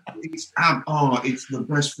 No, it's the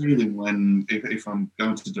best feeling when if I'm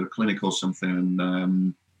going to do a clinic or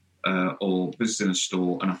something, or visiting a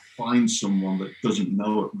store, and I find someone that doesn't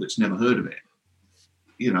know it, that's never heard of it.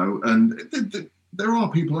 And there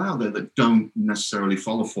are people out there that don't necessarily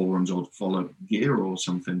follow forums or follow gear or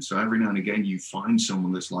something. So every now and again, you find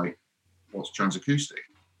someone that's like, "What's transacoustic?"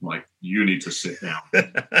 Like, you need to sit down,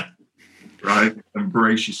 right?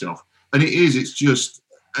 Embrace yourself. And it is. It's just,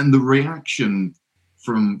 and the reaction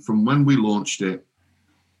from when we launched it,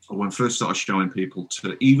 or when I first started showing people,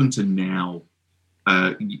 to even to now,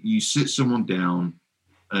 you sit someone down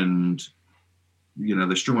and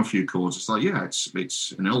they strum a few chords. It's like, yeah,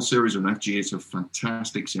 it's an L series or an FG. It's a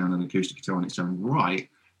fantastic sound, an acoustic guitar in its own right.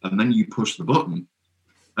 And then you push the button,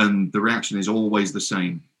 and the reaction is always the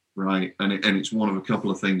same, right? And it's one of a couple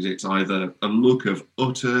of things. It's either a look of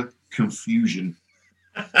utter confusion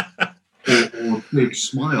or a big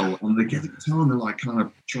smile, and they get the guitar and they're like kind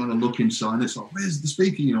of trying to look inside. It's like, where's the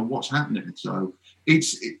speaker? What's happening? So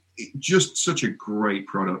it's just such a great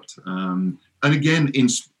product. And again,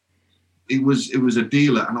 it was a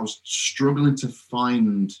dealer, and I was struggling to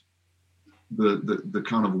find the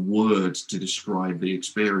kind of words to describe the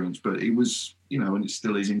experience, but it was, and it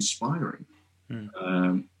still is inspiring.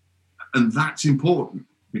 And that's important,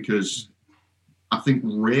 because I think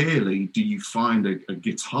rarely do you find a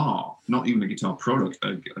guitar, not even a guitar product,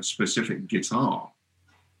 a specific guitar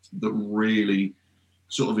that really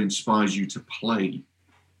sort of inspires you to play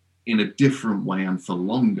in a different way and for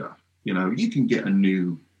longer. You can get a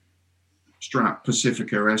new Strat,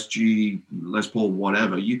 Pacifica, SG, Les Paul,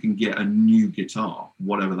 whatever. You can get a new guitar,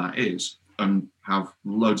 whatever that is, and have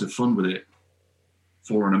loads of fun with it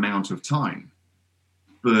for an amount of time.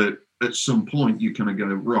 But at some point, you kind of go,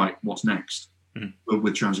 right, what's next? But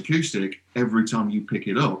with Transacoustic, every time you pick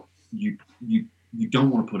it up, you don't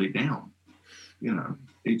want to put it down.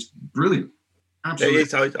 It's brilliant. Absolutely. It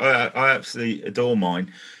is. I absolutely adore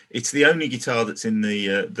mine. It's the only guitar that's in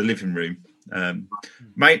the living room.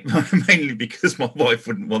 Mainly because my wife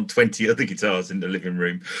wouldn't want 20 other guitars in the living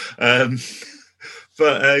room. But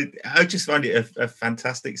I just find it a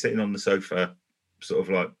fantastic sitting on the sofa, sort of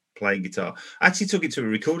like playing guitar. I actually took it to a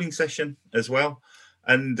recording session as well.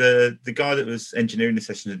 And the guy that was engineering the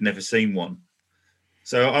session had never seen one.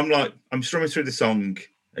 So I'm strumming through the song,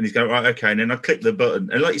 and he's going, right, okay. And then I click the button.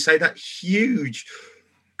 And like you say, that huge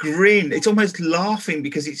grin, it's almost laughing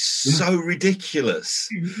because it's so ridiculous.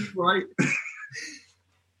 Right.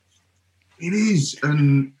 It is.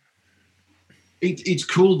 And it's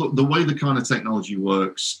cool that the way the kind of technology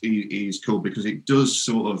works is cool, because it does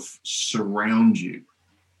sort of surround you.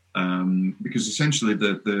 Because essentially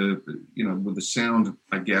the with the sound,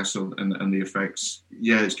 I guess, and the effects,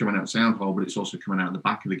 it's coming out of the sound hole, but it's also coming out of the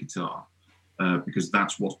back of the guitar, because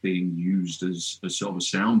that's what's being used as sort of a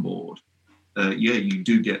soundboard. You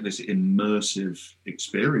do get this immersive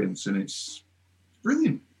experience, and it's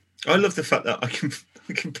brilliant. I love the fact that I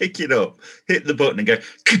can pick it up, hit the button, and go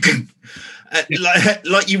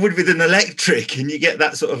like you would with an electric, and you get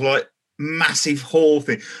that sort of like massive hall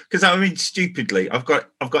thing. Because I mean, stupidly, I've got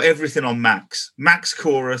everything on max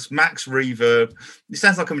chorus, max reverb. It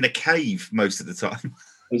sounds like I'm in a cave most of the time.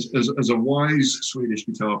 As a wise Swedish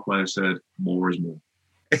guitar player said, more is more.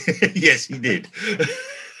 Yes, he did.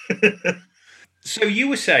 So you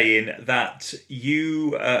were saying that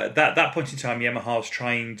you that point in time, Yamaha's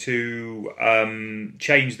trying to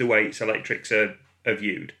change the way its electrics are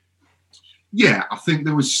viewed. Yeah, I think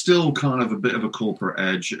there was still kind of a bit of a corporate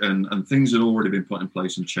edge, and things had already been put in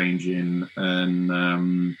place and changing.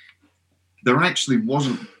 And there actually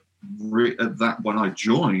wasn't at that when I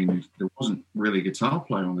joined. There wasn't really a guitar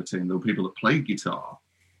player on the team. There were people that played guitar,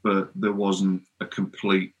 but there wasn't a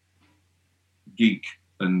complete geek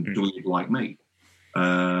and dweeb like me.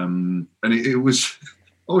 And it was. I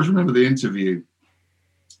always remember the interview,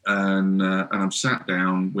 and I'm sat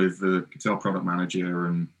down with the guitar product manager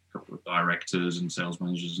and a couple of directors and sales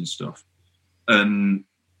managers and stuff, and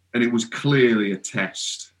it was clearly a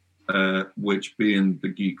test. Which, being the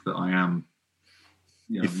geek that I am,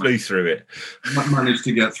 you flew through it. Managed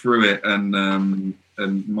to get through it, and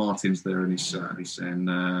Martin's there, and he's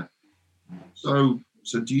saying, "So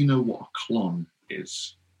do you know what a clon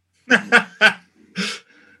is?"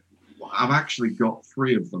 I've actually got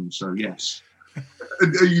 3 of them, so yes.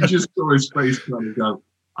 And you just saw his face kind of go,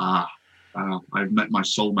 I've met my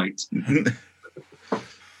soulmate.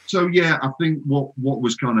 So yeah, I think what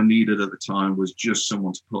was kind of needed at the time was just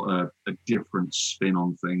someone to put a different spin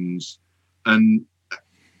on things. And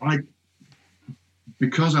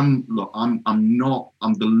because I'm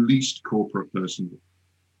the least corporate person,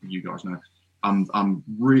 you guys know. I'm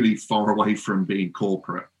really far away from being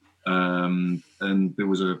corporate. And there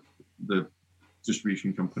was the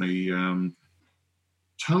distribution company,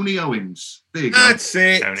 Tony Owens. There you go. That's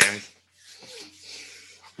it. Tony Owens.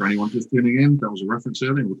 For anyone just tuning in, that was a reference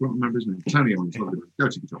earlier. We can't remember his name. Tony Owens. Go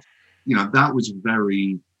to guitar. That was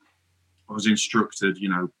very. I was instructed.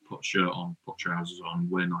 Put a shirt on, put trousers on,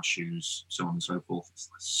 wear nice shoes, so on and so forth. It's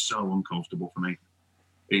so uncomfortable for me.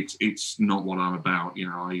 It's not what I'm about.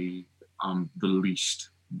 I'm the least,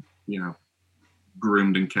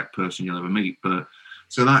 groomed and kept person you'll ever meet. But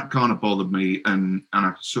so that kind of bothered me, and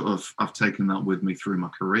I've taken that with me through my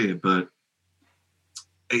career. But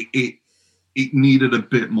it needed a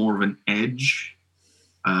bit more of an edge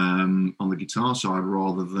on the guitar side,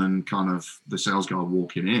 rather than kind of the sales guy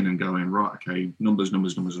walking in and going, right, okay, numbers.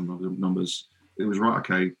 It was right,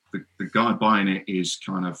 okay, the guy buying it is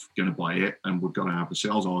kind of going to buy it, and we've got to have the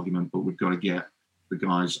sales argument, but we've got to get the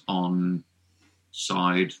guys on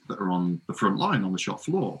side that are on the front line on the shop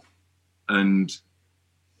floor. And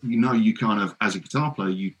you kind of, as a guitar player,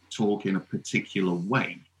 you talk in a particular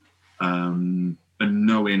way, and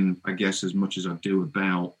knowing, I guess, as much as I do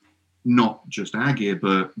about not just our gear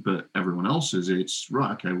but everyone else's, it's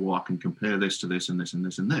right, okay, well, I can compare this to this and this and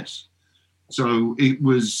this and this. So it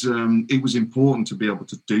was important to be able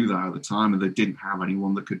to do that at the time, and they didn't have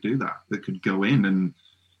anyone that could do that could go in and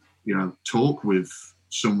talk with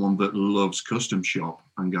someone that loves custom shop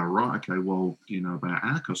and go, right, okay, well, do you know about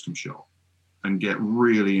our custom shop? And get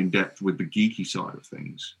really in depth with the geeky side of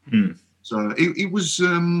things. So it was,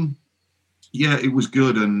 it was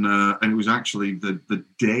good. And it was actually the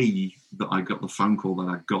day that I got the phone call that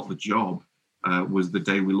I got the job was the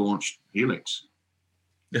day we launched Helix.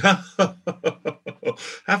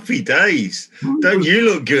 Happy days. Don't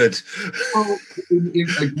you look good? Well,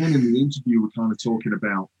 again, in the interview, we're kind of talking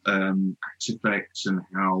about Axe-Fx and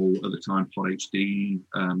how at the time Pod HD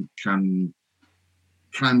can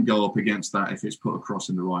go up against that if it's put across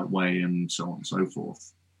in the right way, and so on and so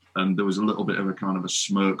forth. And there was a little bit of a kind of a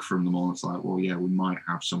smirk from them all. It's like, well, yeah, we might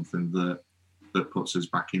have something that puts us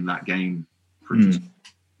back in that game. And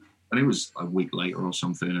it was a week later or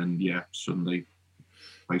something, and suddenly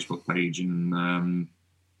Facebook page and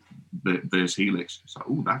there's Helix. It's like,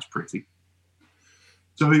 oh, that's pretty.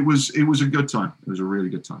 So it was a good time. It was a really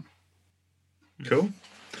good time. Cool.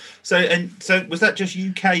 So was that just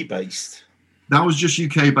UK based? That was just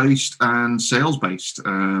UK based and sales based.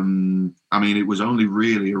 It was only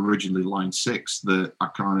really originally Line 6 that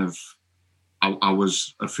I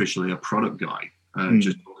was officially a product guy,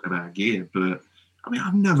 just talking about gear. But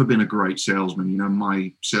I've never been a great salesman.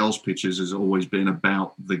 My sales pitches has always been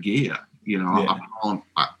about the gear. I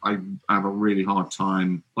have a really hard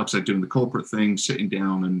time, like I said, doing the corporate thing, sitting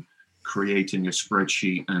down and creating a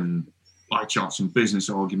spreadsheet and pie charts and business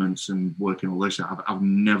arguments and working all this. I've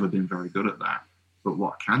never been very good at that. But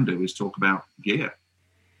what I can do is talk about gear.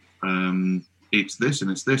 It's this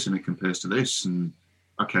and it's this and it compares to this. And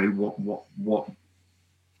okay,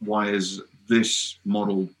 why is this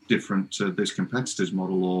model different to this competitor's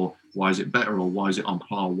model? Or Why is it better? Or why is it on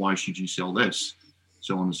par? Why should you sell this?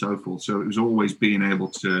 So on and so forth. So it was always being able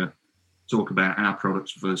to talk about our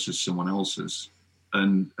products versus someone else's,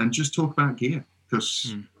 and just talk about gear,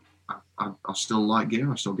 because I still like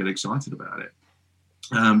gear. I still get excited about it.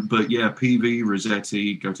 But yeah, PV,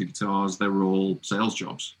 Rossetti, Go-To Guitars, they were all sales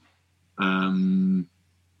jobs. And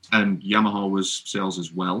Yamaha was sales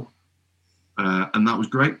as well. And that was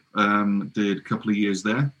great. Did a couple of years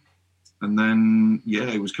there. And then, yeah,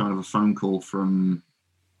 it was kind of a phone call from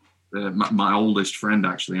my oldest friend,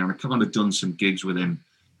 actually. And I kind of done some gigs with him.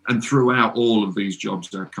 And throughout all of these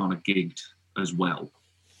jobs, I kind of gigged as well.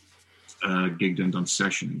 Gigged and done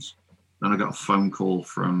sessions. Then I got a phone call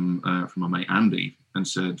from my mate Andy and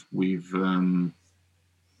said, we've had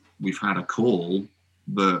a call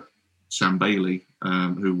that Sam Bailey,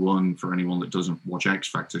 who won, for anyone that doesn't watch X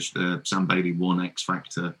Factor, Sam Bailey won X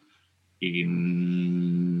Factor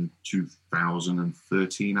in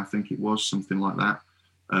 2013, I think it was, something like that.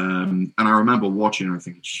 And I remember watching her and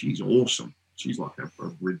thinking, she's awesome. She's like a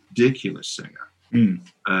ridiculous singer.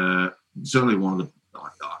 Certainly one of the,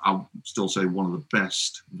 I'll still say one of the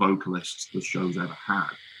best vocalists the show's ever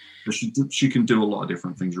had. But she can do a lot of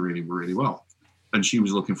different things really, really well. And she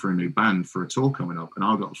was looking for a new band for a tour coming up. And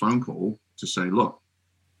I got a phone call to say, look,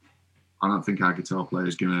 I don't think our guitar player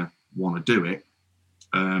is going to want to do it.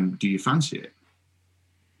 Do you fancy it?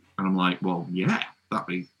 And I'm like, well, yeah, that'd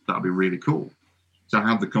be really cool. So I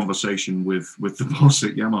had the conversation with the boss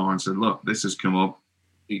at Yamaha and said, look, this has come up.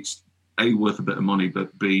 It's A, worth a bit of money,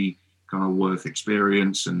 but B, kind of worth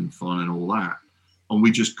experience and fun and all that. And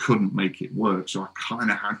we just couldn't make it work. So I kind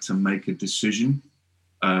of had to make a decision.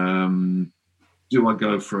 Do I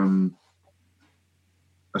go from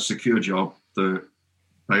a secure job that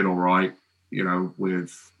paid all right,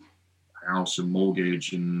 with house and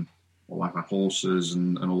mortgage and all that, horses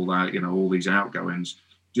and all that, all these outgoings?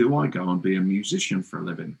 Do I go and be a musician for a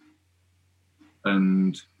living?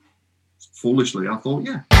 And foolishly, I thought,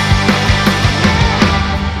 yeah.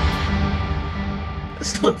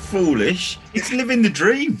 It's not foolish. It's living the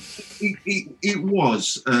dream. It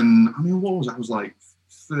was. And I mean, what was I was like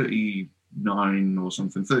 39 or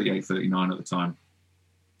something, 38, 39 at the time.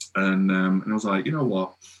 And I was like, you know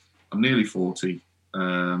what? I'm nearly 40.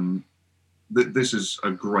 This is a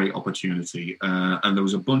great opportunity. And there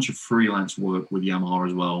was a bunch of freelance work with Yamaha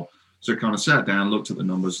as well. So I kind of sat down, looked at the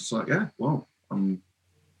numbers. It's like, yeah, well, I'm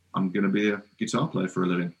going to be a guitar player for a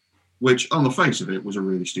living, which on the face of it was a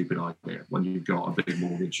really stupid idea when you've got a big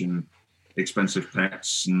mortgage and expensive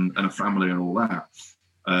pets and a family and all that,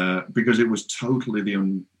 because it was totally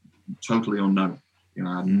unknown.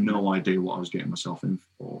 I had no idea what I was getting myself in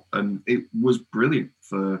for. And it was brilliant.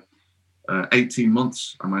 For 18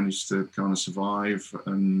 months, I managed to kind of survive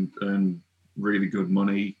and earn really good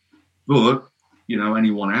money. But,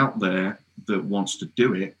 anyone out there that wants to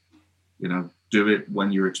do it, do it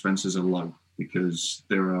when your expenses are low, because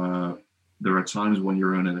there are times when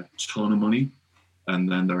you're earning a ton of money, and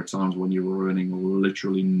then there are times when you're earning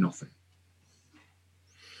literally nothing.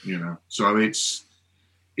 So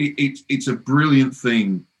it's a brilliant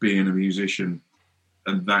thing being a musician,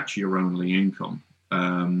 and that's your only income.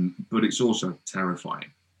 But it's also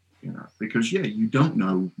terrifying, because you don't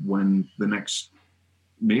know when the next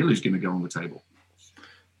meal is going to go on the table.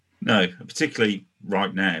 No, particularly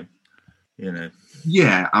right now,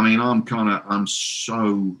 Yeah, I mean, I'm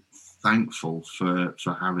so thankful for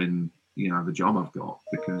having, the job I've got,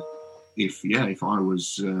 because if I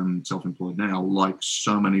was self-employed now, like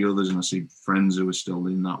so many others, and I see friends who are still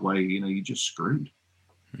in that way, you're just screwed.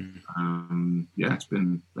 It's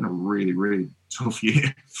been a really, really tough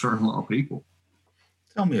year for a lot of people.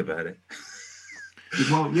 Tell me about it.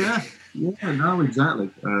 Well, yeah, no,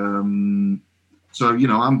 exactly. So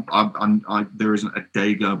there isn't a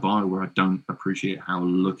day go by where I don't appreciate how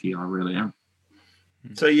lucky I really am.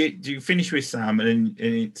 So you finish with Sam, and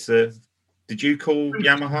it's did you call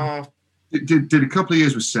Yamaha? Did a couple of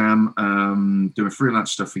years with Sam, doing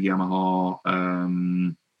freelance stuff for Yamaha.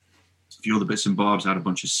 A few other bits and bobs. I had a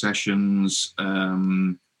bunch of sessions,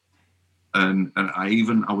 and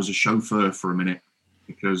I was a chauffeur for a minute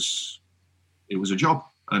because it was a job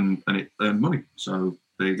and it earned money. So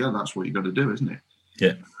there you go. That's what you got to do, isn't it?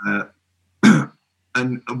 Yeah.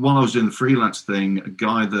 And while I was doing the freelance thing, a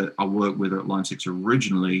guy that I worked with at Line 6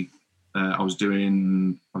 originally, I was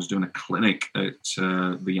doing a clinic at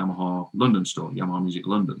the Yamaha London store, Yamaha Music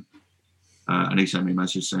London, and he sent me a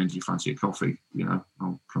message saying, "Do you fancy a coffee?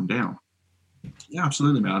 I'll come down." Yeah,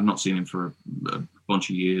 absolutely, man. I've not seen him for a bunch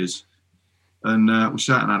of years, and we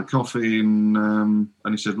sat and had a coffee, and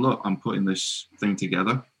he said, "Look, I'm putting this thing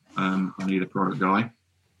together. I need a product guy.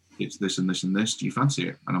 it's this and this and this. Do you fancy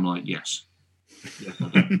it? And I'm like, yes. Yes, I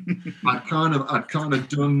do. I'd kind of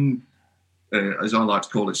done, as I like to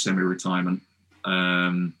call it, semi-retirement.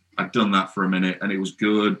 I'd done that for a minute, and it was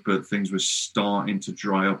good, but things were starting to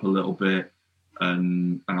dry up a little bit.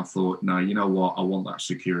 And I thought, no, you know what? I want that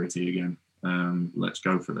security again. Let's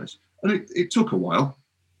go for this. And it took a while.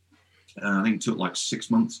 I think it took like 6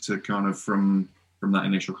 months to kind of from that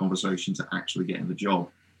initial conversation to actually getting the job.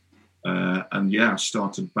 And yeah, I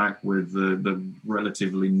started back with the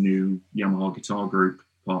relatively new Yamaha Guitar Group,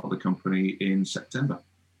 part of the company, in September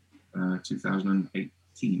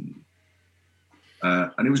 2018.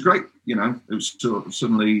 And it was great. You know, it was sort of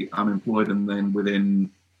suddenly I'm employed, and then within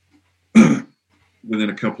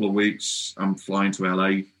a couple of weeks, I'm flying to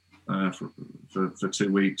LA for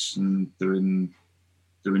 2 weeks and doing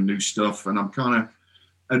new stuff. And I'm kind of,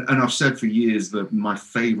 and I've said for years that my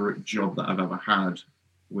favorite job that I've ever had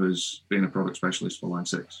was being a product specialist for Line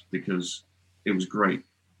 6, because it was great.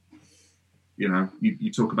 You know,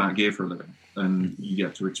 you talk about gear for a living, and you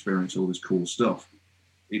get to experience all this cool stuff.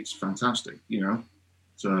 It's fantastic, you know.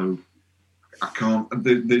 So I can't.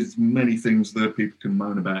 There's many things that people can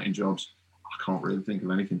moan about in jobs. I can't really think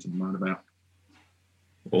of anything to moan about.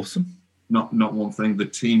 Awesome. Not one thing. The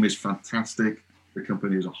team is fantastic. The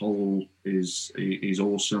company as a whole is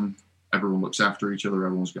awesome. Everyone looks after each other.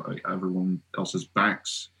 Everyone's got everyone else's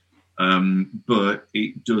backs. But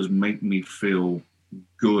it does make me feel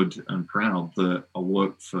good and proud that I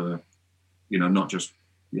work for, you know, not just,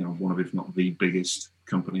 you know, one of, if not the biggest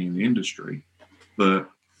company in the industry, but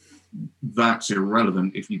that's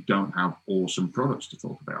irrelevant if you don't have awesome products to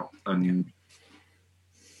talk about. And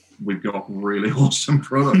we've got really awesome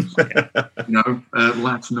products. You know,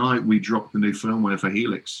 last night we dropped the new firmware for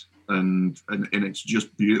Helix, and it's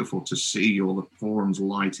just beautiful to see all the forums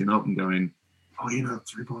lighting up and going, oh, you know,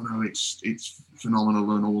 3.0, it's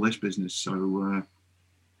phenomenal and all this business. So,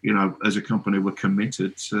 you know, as a company, we're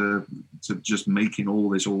committed to just making all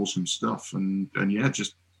this awesome stuff, and yeah,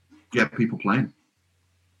 just get people playing.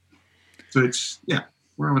 So it's, yeah,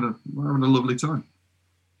 we're having a lovely time.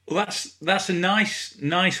 Well, that's a nice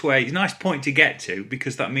way, nice point to get to,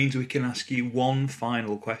 because that means we can ask you one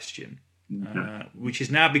final question, which has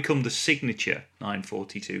now become the signature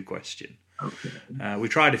 942 question. Okay. We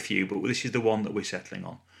tried a few, but this is the one that we're settling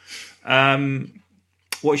on.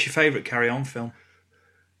 What's your favourite Carry On film?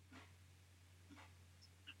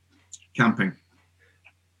 Camping.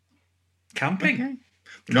 Okay.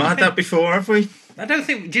 We've not had that before, have we? I don't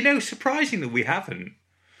think. Do you know? Surprising that we haven't.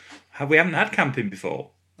 We haven't had camping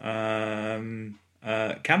before. Camping.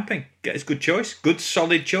 It's a good choice. Good,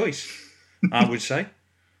 solid choice, I would say.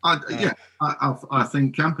 I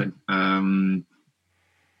think camping.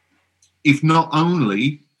 If not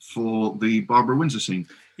only for the Barbara Windsor scene.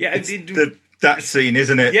 Yeah, that scene,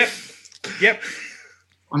 isn't it? Yep.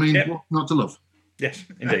 I mean, what not to love? Yes,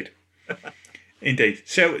 indeed. Indeed.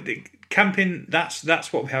 So camping,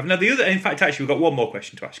 that's what we have. Now, in fact, actually, we've got one more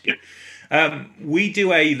question to ask you. We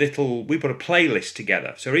put a playlist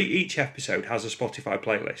together. So each episode has a Spotify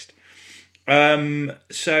playlist.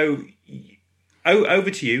 So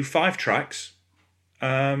over to you, 5 tracks.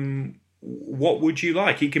 What would you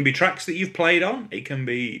like? It can be tracks that you've played on. It can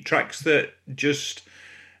be tracks that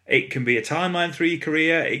it can be a timeline through your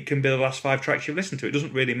career. It can be the last 5 tracks you've listened to. It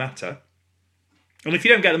doesn't really matter. And if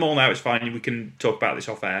you don't get them all now, it's fine. We can talk about this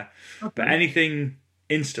off air. Okay. But anything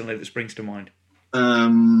instantly that springs to mind.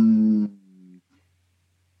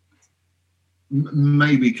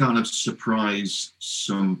 Maybe kind of surprise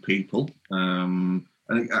some people.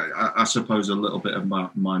 I suppose a little bit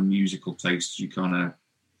about my musical tastes. You kind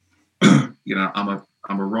of, you know, I'm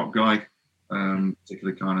a rock guy,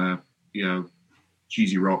 particularly kind of, you know,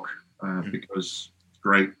 cheesy rock because it's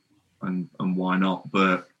great and why not?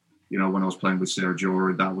 But you know, when I was playing with Sarah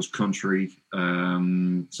Jora, that was country.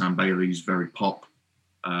 Sam Bailey's very pop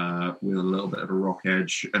with a little bit of a rock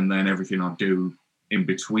edge, and then everything I do in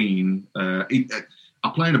between. I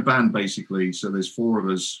play in a band basically, so there's 4 of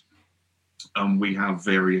us, and we have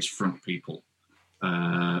various front people.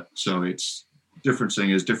 So it's different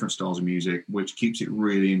singers, different styles of music, which keeps it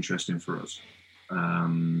really interesting for us.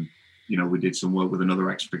 You know, we did some work with another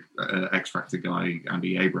X Factor guy,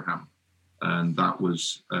 Andy Abraham, and that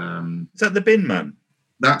was... Is that the Bin Man?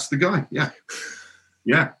 That's the guy, yeah.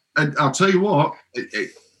 Yeah, and I'll tell you what,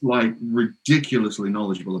 like ridiculously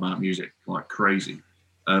knowledgeable about music, like crazy.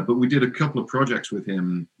 But we did a couple of projects with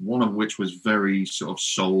him, one of which was very sort of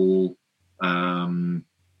soul,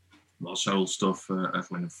 soul stuff,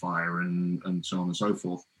 Earth, Wind and Fire and so on and so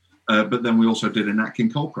forth. But then we also did a Nat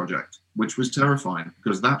King Cole project, which was terrifying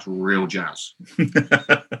because that's real jazz.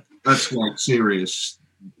 That's like serious,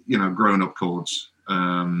 grown up chords,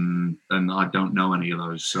 and I don't know any of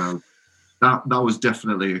those, so that was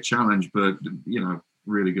definitely a challenge, but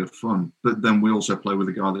really good fun. But then we also play with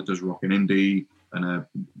a guy that does rock and indie, and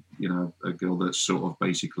a girl that's sort of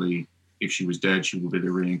basically, if she was dead, she would be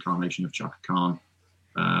the reincarnation of Chaka Khan,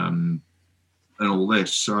 and all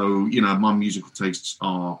this. So my musical tastes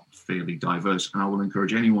are fairly diverse, and I will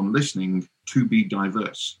encourage anyone listening to be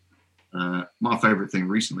diverse. My favorite thing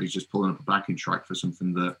recently is just pulling up a backing track for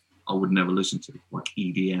something that I would never listen to, like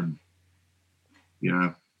EDM.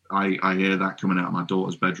 I hear that coming out of my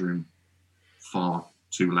daughter's bedroom far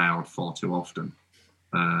too loud, far too often,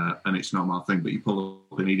 and it's not my thing. But you pull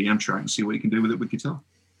up an EDM track and see what you can do with it with guitar,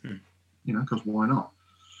 because why not?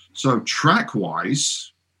 So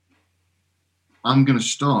track-wise, I'm going to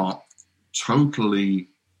start totally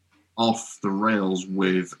off the rails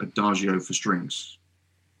with Adagio for strings.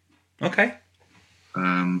 Okay.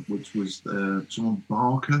 Which was someone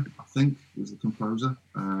Barker, I think, was the composer.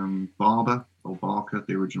 Barber or Barker,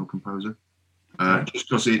 the original composer. Just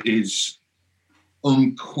because it is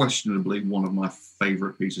unquestionably one of my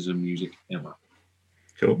favourite pieces of music ever.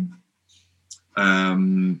 Cool.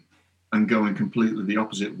 And going completely the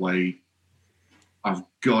opposite way, I've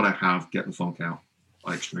got to have Get the Funk Out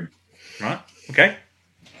by Extreme. Right. Okay.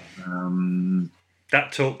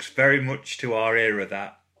 That talks very much to our era,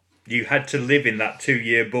 that you had to live in that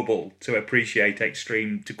 2-year bubble to appreciate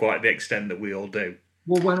Extreme to quite the extent that we all do.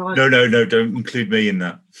 Well, when I... No, don't include me in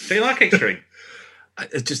that. Do you like Extreme?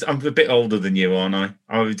 I'm a bit older than you, aren't I?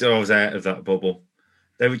 I was out of that bubble.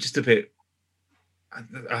 They were just a bit...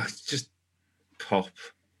 just pop.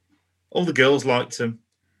 All the girls liked them,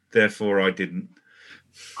 therefore I didn't.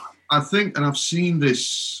 I think, and I've seen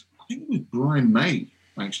this, I think it was Brian May,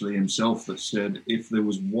 actually, himself, that said if there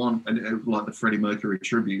was one, like the Freddie Mercury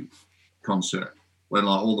tribute concert, where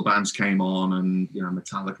like all the bands came on and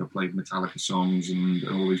Metallica played Metallica songs and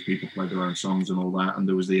all these people played their own songs and all that, and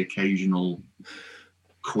there was the occasional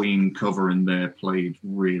Queen cover in there played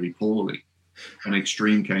really poorly, and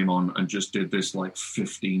Extreme came on and just did this like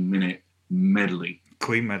 15-minute medley.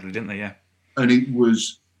 Queen medley, didn't they? Yeah. And it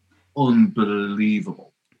was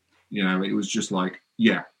unbelievable. It was just like,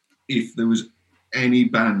 if there was any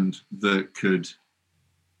band that could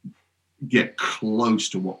get close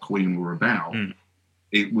to what Queen were about,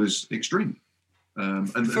 it was Extreme.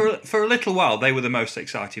 And for a little while, they were the most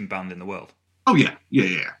exciting band in the world. Oh yeah.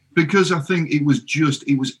 Because I think it was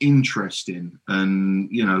interesting, and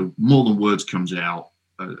More Than Words comes out,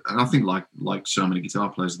 and I think like so many guitar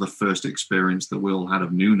players, the first experience that we all had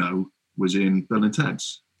of Nuno was in Bill and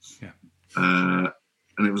Ted's. Yeah.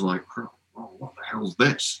 And it was like, what the hell's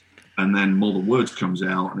this? And then More Than Words comes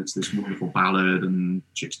out, and it's this wonderful ballad, and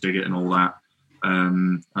chicks dig it and all that.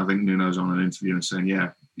 I think Nuno's on an interview and saying,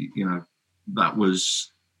 that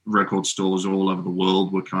was record stores all over the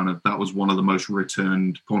world were that was one of the most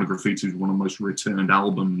returned, Porno Graffiti was one of the most returned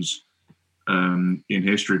albums in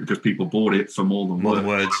history, because people bought it for More Than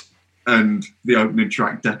Words. And the opening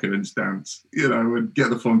track, Decadence Dance, and Get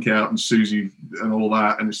the Funk Out and Susie and all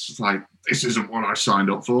that. And it's just like, this isn't what I signed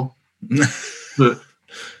up for. But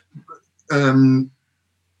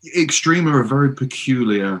Extreme are a very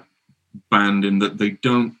peculiar band in that they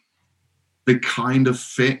kind of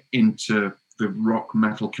fit into the rock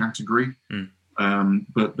metal category.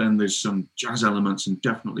 But then there's some jazz elements and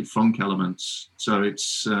definitely funk elements. So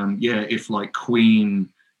it's, if like Queen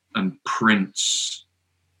and Prince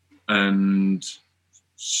and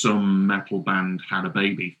some metal band had a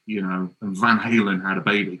baby, and Van Halen had a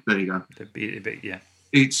baby. There you go. Yeah.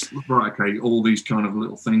 It's right, okay, all these kind of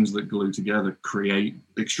little things that glue together create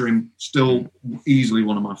Extreme. Still easily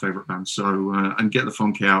one of my favorite bands. So, and Get the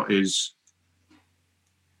Funk Out is,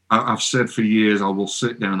 I've said for years, I will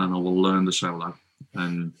sit down and I will learn the solo,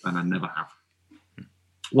 and I never have.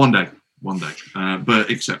 One day. But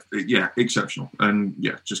exceptional. And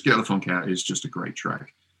just Get the Funk Out is just a great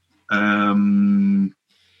track.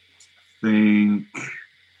 Think,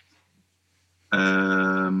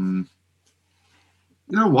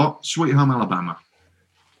 you know what? Sweet Home Alabama.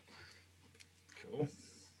 Cool.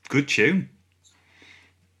 Good tune.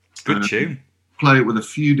 Good tune. Play it with a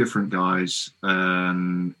few different guys,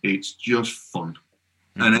 and it's just fun.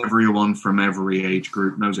 And everyone from every age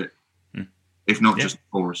group knows it. If not just the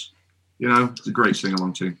chorus. It's a great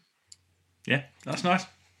sing-along tune. Yeah, that's nice.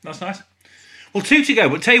 Well, 2 to go.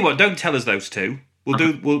 But tell you what, don't tell us those two. We'll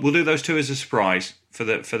do those two as a surprise for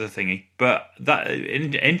the thingy. But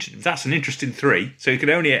that's an interesting 3. So you can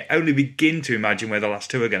only begin to imagine where the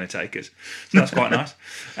last 2 are going to take us. So that's quite nice.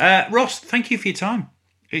 Ross, thank you for your time.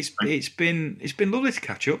 It's been lovely to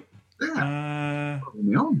catch up. Yeah,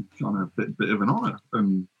 kind of a bit of an honour.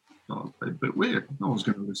 a bit weird. No one's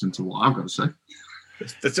going to listen to what I've got to say.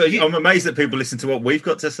 I'm amazed that people listen to what we've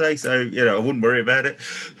got to say, so I wouldn't worry about it.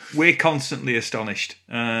 We're constantly astonished,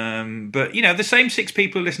 but the same 6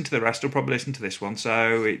 people who listen to the rest will probably listen to this one,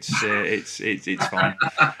 so it's fine.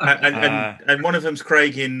 And one of them's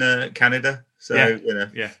Craig in Canada, so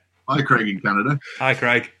yeah. Hi, Craig in Canada. Hi,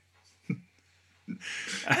 Craig.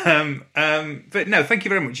 But no, thank you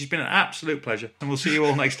very much. It's been an absolute pleasure, and we'll see you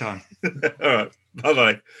all next time. All right,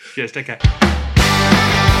 bye. Cheers. Take care.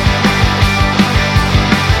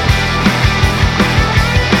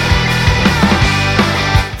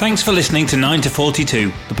 Thanks for listening to 9 to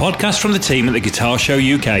 42, the podcast from the team at the Guitar Show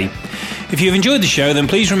UK. If you've enjoyed the show, then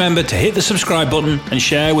please remember to hit the subscribe button and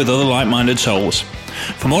share with other like-minded souls.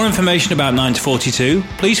 For more information about 9 to 42,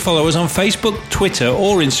 please follow us on Facebook, Twitter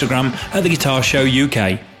or Instagram at the Guitar Show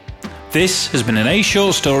UK. This has been an A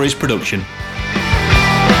Short Stories production.